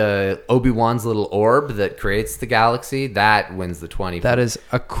the Obi-Wan's little orb that creates the galaxy. That wins the 20. That is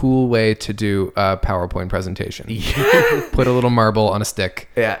a cool way to do a PowerPoint presentation. Put a little marble on a stick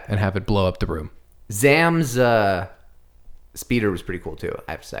Yeah. and have it blow up the room. Zam's speeder was pretty cool too,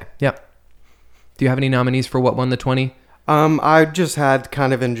 I have to say. Yep. Do you have any nominees for what won the 20? I just had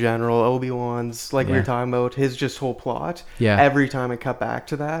kind of in general Obi-Wan's like we Yeah. were talking about his just whole plot. Yeah. Every time it cut back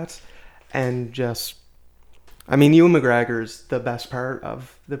to that, and just, I mean, Ewan McGregor is the best part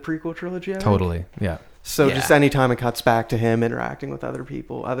of the prequel trilogy. I think. Totally. Yeah. So Yeah. just anytime it cuts back to him interacting with other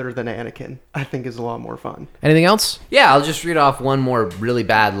people other than Anakin, I think is a lot more fun. Anything else? Yeah, I'll just read off one more really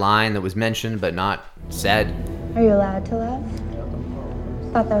bad line that was mentioned but not said. Are you allowed to laugh?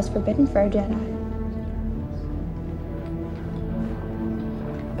 Thought that was forbidden for a Jedi.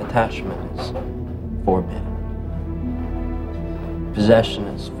 Attachment is forbidden. Possession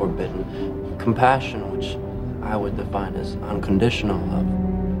is forbidden. Compassion, which I would define as unconditional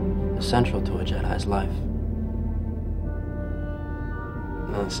love, essential to a Jedi's life.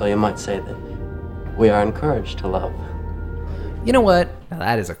 So you might say that we are encouraged to love. You know what? Now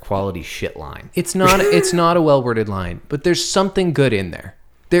that is a quality shit line. It's not a well-worded line, but there's something good in there.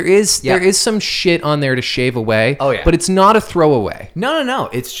 There is some shit on there to shave away. Oh, yeah. But it's not a throwaway. No.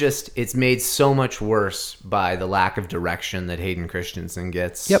 It's just, it's made so much worse by the lack of direction that Hayden Christensen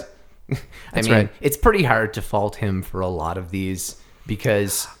gets. Yep. I mean, it's pretty hard to fault him for a lot of these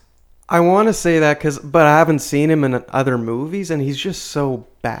because... I want to say that but I haven't seen him in other movies, and he's just so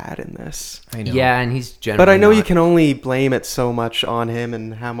bad in this. I know. Yeah, and he's generally But I know not. you can only blame it so much on him,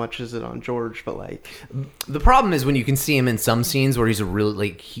 and how much is it on George? But like, the problem is when you can see him in some scenes where he's a really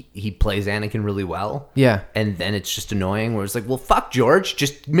like he plays Anakin really well. Yeah. And then it's just annoying where it's like, well, fuck George,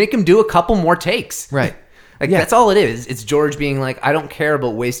 just make him do a couple more takes. Right. Like that's all it is. It's George being like, I don't care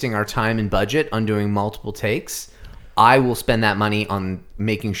about wasting our time and budget on doing multiple takes. I will spend that money on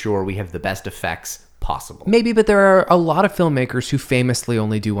making sure we have the best effects possible. Maybe, but there are a lot of filmmakers who famously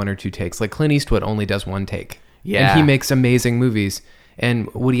only do 1 or 2 takes. Like Clint Eastwood only does 1 take. Yeah. And he makes amazing movies.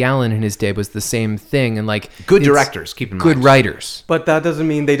 And Woody Allen in his day was the same thing. And like good directors, keep in mind. Good writers. But that doesn't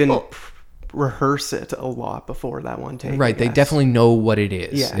mean they didn't rehearse it a lot before that one take. Right. They definitely know what it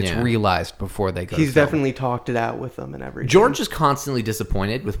is. Yeah. It's realized before they go. He's to film. definitely talked it out with them and everything. George is constantly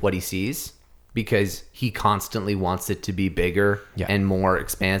disappointed with what he sees because he constantly wants it to be bigger and more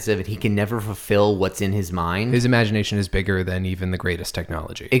expansive, and he can never fulfill what's in his mind. His imagination is bigger than even the greatest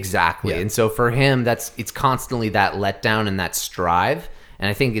technology. Exactly. Yeah. And so for him, it's constantly that letdown and that strive. And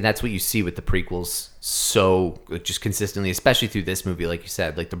I think that's what you see with the prequels so just consistently, especially through this movie, like you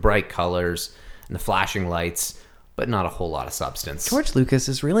said, like the bright colors and the flashing lights, but not a whole lot of substance. George Lucas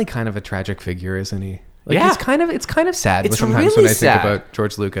is really kind of a tragic figure, isn't he? Like Yeah. it's kind of sad It's sometimes really when I sad. think about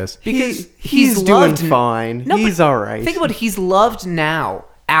George Lucas. Because he's doing fine. No, he's but all right. Think about it. He's loved now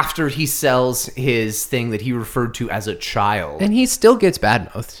after he sells his thing that he referred to as a child. And he still gets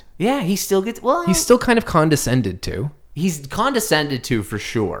badmouthed. Yeah, he still gets... Well, He's still kind of condescended to. he's condescended to for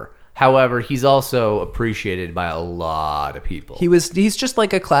sure. However, he's also appreciated by a lot of people. He's just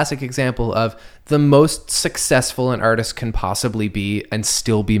like a classic example of the most successful an artist can possibly be and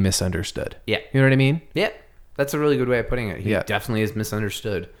still be misunderstood. Yeah. You know what I mean? Yeah, that's a really good way of putting it. He Yeah. definitely is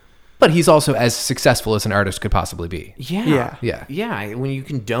misunderstood. But he's also as successful as an artist could possibly be. Yeah. Yeah. When you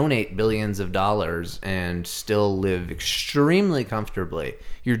can donate billions of dollars and still live extremely comfortably,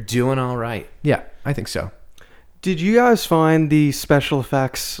 you're doing all right. Yeah, I think so. Did you guys find the special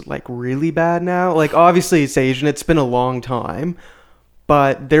effects like really bad now? Like obviously it's Asian, it's been a long time,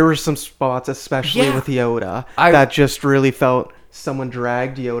 but there were some spots, especially with Yoda, that just really felt someone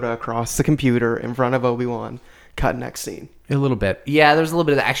dragged Yoda across the computer in front of Obi-Wan. Cut next scene. A little bit. Yeah, there's a little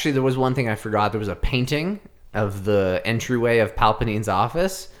bit of that. Actually, there was one thing I forgot. There was a painting of the entryway of Palpatine's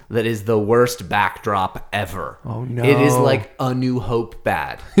office that is the worst backdrop ever. Oh, no. It is like A New Hope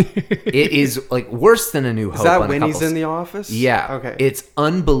bad. It is like worse than A New Hope. Is that on when a he's couple in the office? Yeah. Okay. It's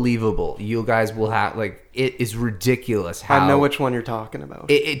unbelievable. You guys will have like it is ridiculous how I know which one you're talking about.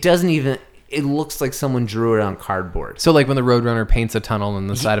 it doesn't even. It looks like someone drew it on cardboard. So like when the Roadrunner paints a tunnel on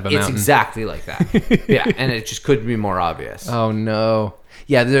the side of a mountain. It's exactly like that. Yeah, and it just couldn't be more obvious. Oh no.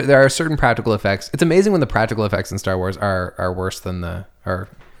 Yeah, there are certain practical effects. It's amazing when the practical effects in Star Wars are worse than or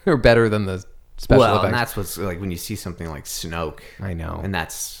better than the special effects. And that's what's like when you see something like Snoke. I know. And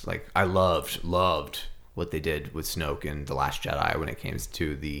that's like I loved what they did with Snoke in The Last Jedi when it came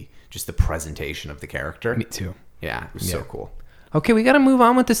to the presentation of the character. Me too. Yeah, it was so cool. Okay, we got to move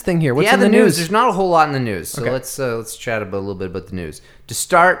on with this thing here. What's in the the news? There's not a whole lot in the news, so Okay. let's chat about a little bit about the news. To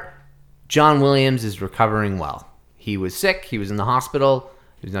start, John Williams is recovering well. He was sick. He was in the hospital.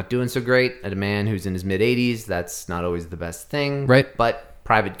 He was not doing so great. At a man who's in his mid-80s, that's not always the best thing. Right. But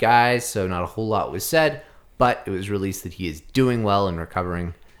private guys, so not a whole lot was said. But it was released that he is doing well and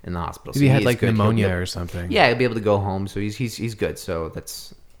recovering in the hospital. Maybe he had is like good. pneumonia He'll be- or something. Yeah, he'll be able to go home, so he's good. So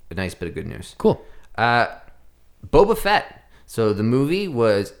that's a nice bit of good news. Cool. Boba Fett. So the movie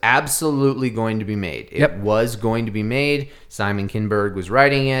was absolutely going to be made. It was going to be made. Simon Kinberg was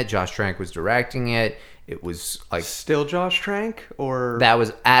writing it. Josh Trank was directing it. It was like Still Josh Trank, or that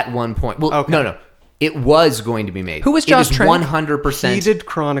was at one point. Well, Okay. no. It was going to be made. Who was Josh Trank? 100%. he did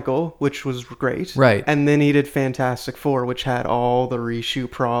Chronicle, which was great, Right. And then he did Fantastic Four, which had all the reshoot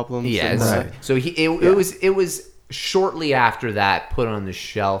problems. Yes. and the- So it was shortly after that put on the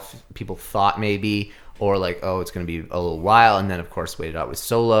shelf. People thought maybe, or like, oh, it's going to be a little while, and then of course waited out with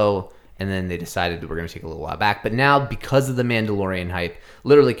Solo, and then they decided that we're going to take a little while back. But now, because of the Mandalorian hype,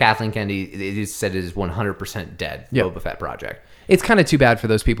 literally Kathleen Kennedy it is said it is 100% dead. Yep. Boba Fett project. It's kind of too bad for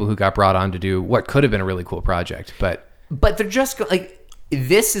those people who got brought on to do what could have been a really cool project, but they're just like,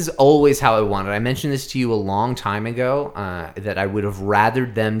 this is always how I wanted. I mentioned this to you a long time ago, that I would have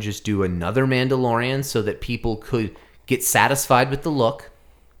rathered them just do another Mandalorian so that people could get satisfied with the look.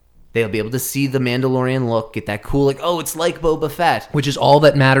 They'll be able to see the Mandalorian look, get that cool, like, oh, it's like Boba Fett. which is all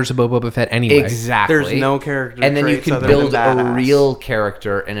that matters about Boba Fett anyway. Exactly. There's no character and then you traits can other build than a badass. real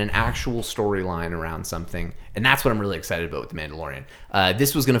character and an actual storyline around something. And that's what I'm really excited about with The Mandalorian.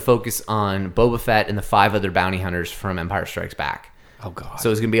 This was going to focus on Boba Fett and the 5 other bounty hunters from Empire Strikes Back. Oh, God. So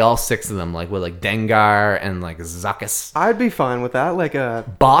it's going to be all 6 of them, like with like Dengar and like Zuckuss. I'd be fine with that, like a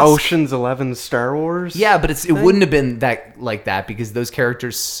Bosk? Ocean's 11 Star Wars. Yeah, but it wouldn't have been that like that because those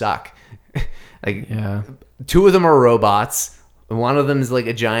characters suck. Like, 2 of them are robots. One of them is like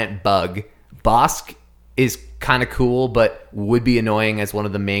a giant bug. Bosk is kind of cool, but would be annoying as one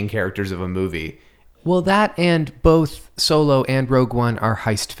of the main characters of a movie. Well, that and both Solo and Rogue One are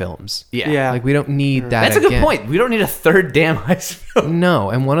heist films. Yeah. Like, we don't need that That's a good again. point. We don't need a third damn heist film. No,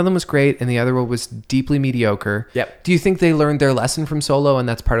 and one of them was great, and the other one was deeply mediocre. Yep. Do you think they learned their lesson from Solo, and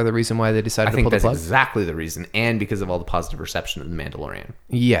that's part of the reason why they decided I to think pull the that's plug? exactly the reason, and because of all the positive reception of The Mandalorian.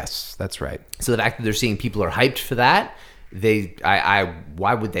 Yes, that's right. So the fact that they're seeing people are hyped for that,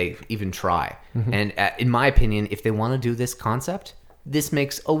 why would they even try? Mm-hmm. And in my opinion, if they want to do this concept, this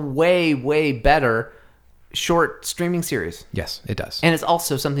makes a way, way better short streaming series. Yes, it does. And it's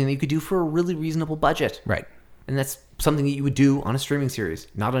also something that you could do for a really reasonable budget. Right. And that's something that you would do on a streaming series,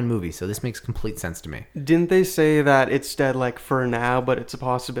 not on a movie. So this makes complete sense to me. Didn't they say that it's dead, like, for now, but it's a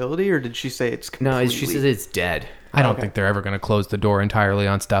possibility? Or did she say it's completely... No, she says it's dead. I don't think they're ever going to close the door entirely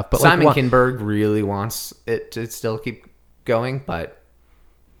on stuff. But Simon like, Kinberg really wants it to still keep going, but...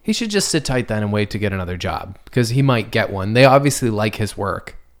 he should just sit tight then and wait to get another job, because he might get one. They obviously like his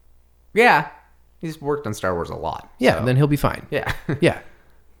work. Yeah. He's worked on Star Wars a lot. Yeah, so. then he'll be fine. Yeah. Yeah.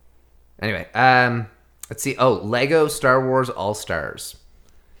 Anyway, let's see. Oh, Lego Star Wars All-Stars.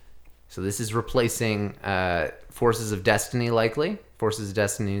 So this is replacing Forces of Destiny, likely. Forces of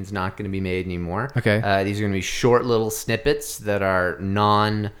Destiny is not going to be made anymore. Okay. These are going to be short little snippets that are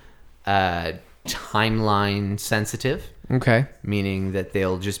non-timeline sensitive. Okay. Meaning that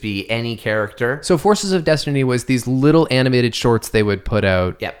they'll just be any character. So Forces of Destiny was these little animated shorts they would put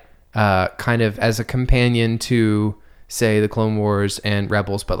out. Yep. Kind of as a companion to, say, the Clone Wars and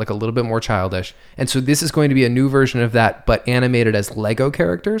Rebels, but like a little bit more childish. And so this is going to be a new version of that, but animated as Lego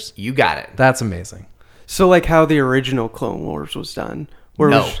characters. You got it. That's amazing. So, like, how the original Clone Wars was done? Where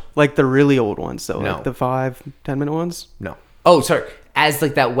No. it was, like, the really old ones, though? No. Like, the 5-10-minute ones? No. Oh, sorry. As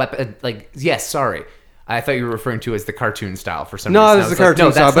like that weapon, like, yes, sorry. I thought you were referring to as the cartoon style for some reason. No, I this is was the like, cartoon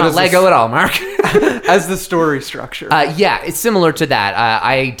no, style, that's but not it's Lego at all, Mark. As the story structure. Yeah, it's similar to that.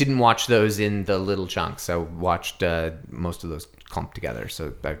 I didn't watch those in the little chunks. I watched most of those clumped together,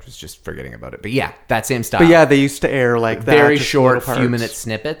 so I was just forgetting about it. But yeah, that same style. But yeah, they used to air like that. Very just short, little few parts. minute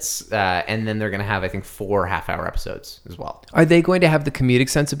snippets, and then they're going to have, I think, 4 half-hour episodes as well. Are they going to have the comedic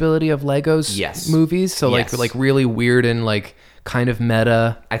sensibility of Lego's Yes. movies? So Yes. like really weird and like kind of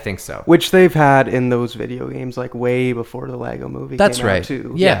meta. I think so. Which they've had in those video games, like way before the Lego movie That's came right. out,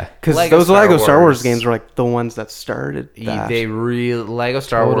 too. Yeah. Because Lego those Star Lego Star Wars Wars games were like the ones that started that. Lego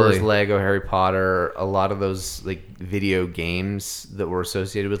Star Totally. Wars, Lego Harry Potter, a lot of those like video games that were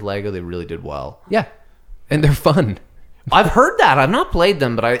associated with Lego, they really did well. Yeah. And they're fun. I've heard that. I've not played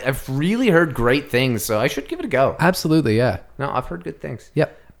them, but I've really heard great things, so I should give it a go. Absolutely, yeah. No, I've heard good things.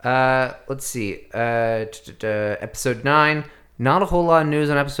 Yep. Let's see. Episode 9. Not a whole lot of news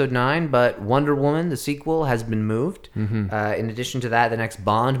on episode 9, but Wonder Woman, the sequel, has been moved. Mm-hmm. In addition to that, the next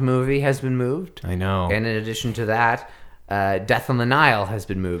Bond movie has been moved. I know. And in addition to that, Death on the Nile has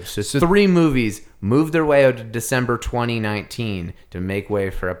been moved. So 3 movies moved their way out to December 2019 to make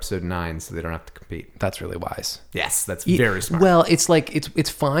way for episode 9 so they don't have to compete. That's really wise. Yes, that's very smart. Well, it's like it's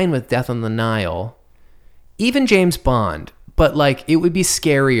fine with Death on the Nile, even James Bond, but like it would be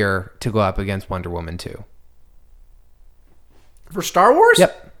scarier to go up against Wonder Woman 2. For Star Wars?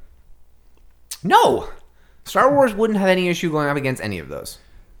 Yep. No. Star Wars wouldn't have any issue going up against any of those.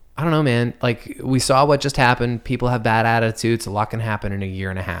 I don't know, man. Like, we saw what just happened. People have bad attitudes. A lot can happen in a year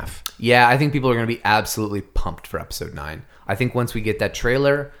and a half. Yeah, I think people are going to be absolutely pumped for episode 9. I think once we get that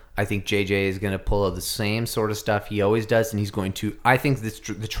trailer, I think JJ is going to pull out the same sort of stuff he always does, and he's going to... I think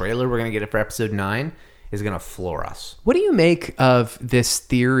the trailer we're going to get for episode 9 is going to floor us. What do you make of this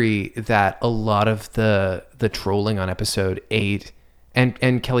theory that a lot of the trolling on episode 8,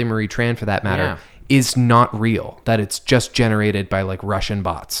 and Kelly Marie Tran for that matter, Yeah. is not real? That it's just generated by like Russian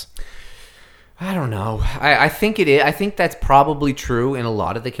bots? I don't know. I think it is. I think that's probably true in a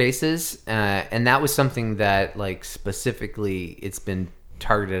lot of the cases, and that was something that, like, specifically, it's been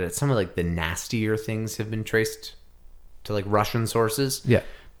targeted at. Some of, like, the nastier things have been traced to, like, Russian sources. Yeah.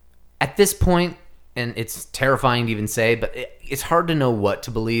 At this point, and it's terrifying to even say, but it's hard to know what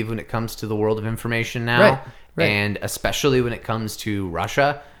to believe when it comes to the world of information now, right. And especially when it comes to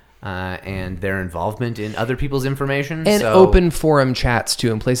Russia. And their involvement in other people's information, and open forum chats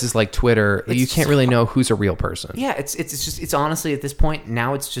too, in places like Twitter, you can't really know who's a real person. Yeah, it's honestly at this point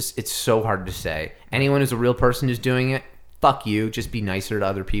now it's so hard to say. Anyone who's a real person who's doing it, fuck you. Just be nicer to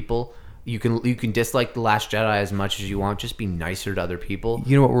other people. You can dislike The Last Jedi as much as you want. Just be nicer to other people.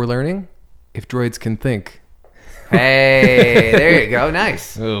 You know what we're learning? If droids can think. Hey, there you go.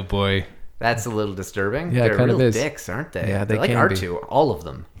 Nice. Oh boy. That's a little disturbing. Yeah, they're kind real of is. Dicks, aren't they? Yeah, they're like can be. R2, all of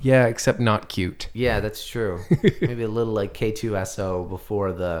them. Yeah, except not cute. Yeah, that's true. Maybe a little like K2SO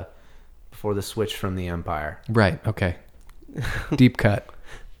before the switch from the Empire. Right. Okay. Deep cut.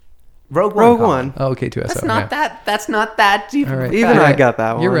 Rogue One. Oh, okay. That's not that. That's not that deep. All right. Even I got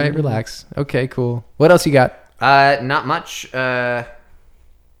that one. You're right. Relax. Okay. Cool. What else you got? Not much. Yeah.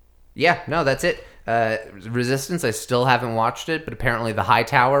 No, that's it. Resistance, I still haven't watched it, but apparently The High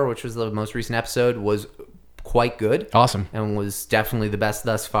Tower, which was the most recent episode, was quite good. Awesome. And was definitely the best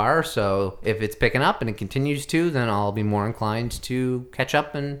thus far. So if it's picking up and it continues to, then I'll be more inclined to catch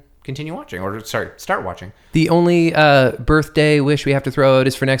up and continue watching, or start watching. The only birthday wish we have to throw out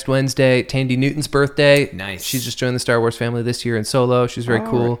is for next Wednesday, Tandy Newton's birthday. Nice. She's just joined the Star Wars family this year in Solo. She's very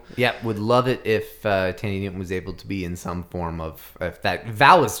cool. Yeah, would love it if Tandy Newton was able to be in some form of if that.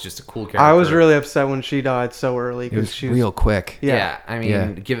 Val is just a cool character. I was really upset when she died so early It was because she was real quick. Yeah, I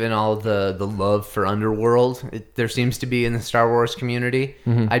mean, given all the love for Underworld there seems to be in the Star Wars community,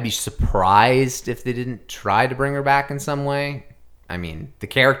 I'd be surprised if they didn't try to bring her back in some way. I mean, the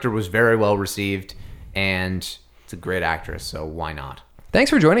character was very well received, and it's a great actress, so why not? Thanks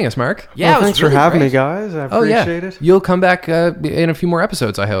for joining us, Mark. Yeah, thanks for having me, guys. I appreciate it. You'll come back in a few more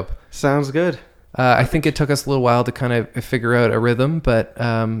episodes, I hope. Sounds good. I think it took us a little while to kind of figure out a rhythm, but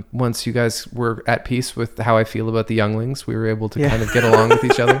once you guys were at peace with how I feel about the younglings, we were able to kind of get along with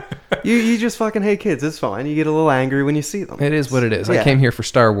each other. You just fucking hate kids. It's fine. You get a little angry when you see them. It is what it is. Yeah. I came here for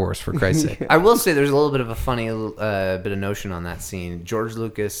Star Wars, for Christ's sake. I will say there's a little bit of a funny bit of notion on that scene. George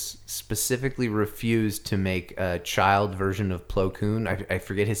Lucas specifically refused to make a child version of Plo Koon. I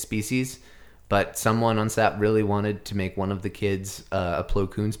forget his species. But someone on set really wanted to make one of the kids a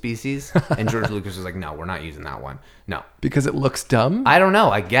Plo Koon species. And George Lucas was like, no, we're not using that one. No. Because it looks dumb? I don't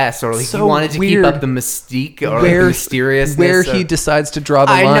know, I guess. Or like So he wanted to weird. keep up the mystique or the mysteriousness. Where he decides to draw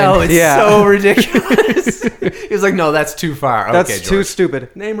the line. I know, it's so ridiculous. He was like, no, that's too far. That's okay, too George.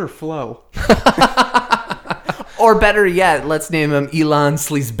 stupid. Name her Flo. Or better yet, let's name him Elon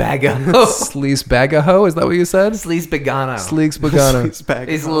Sleazebagano. Sleazebagaho? Is that what you said? Sleazebagano. Sleazebagano.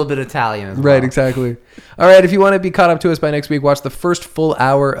 He's a little bit Italian as well. Right, exactly. All right, if you want to be caught up to us by next week, watch the first full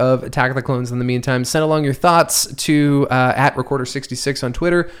hour of Attack of the Clones. In the meantime, send along your thoughts to at Recorder66 on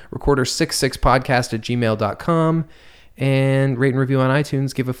Twitter, Recorder66podcast@gmail.com, and rate and review on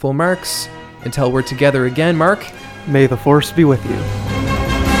iTunes. Give it full marks. Until we're together again, Mark. May the Force be with you.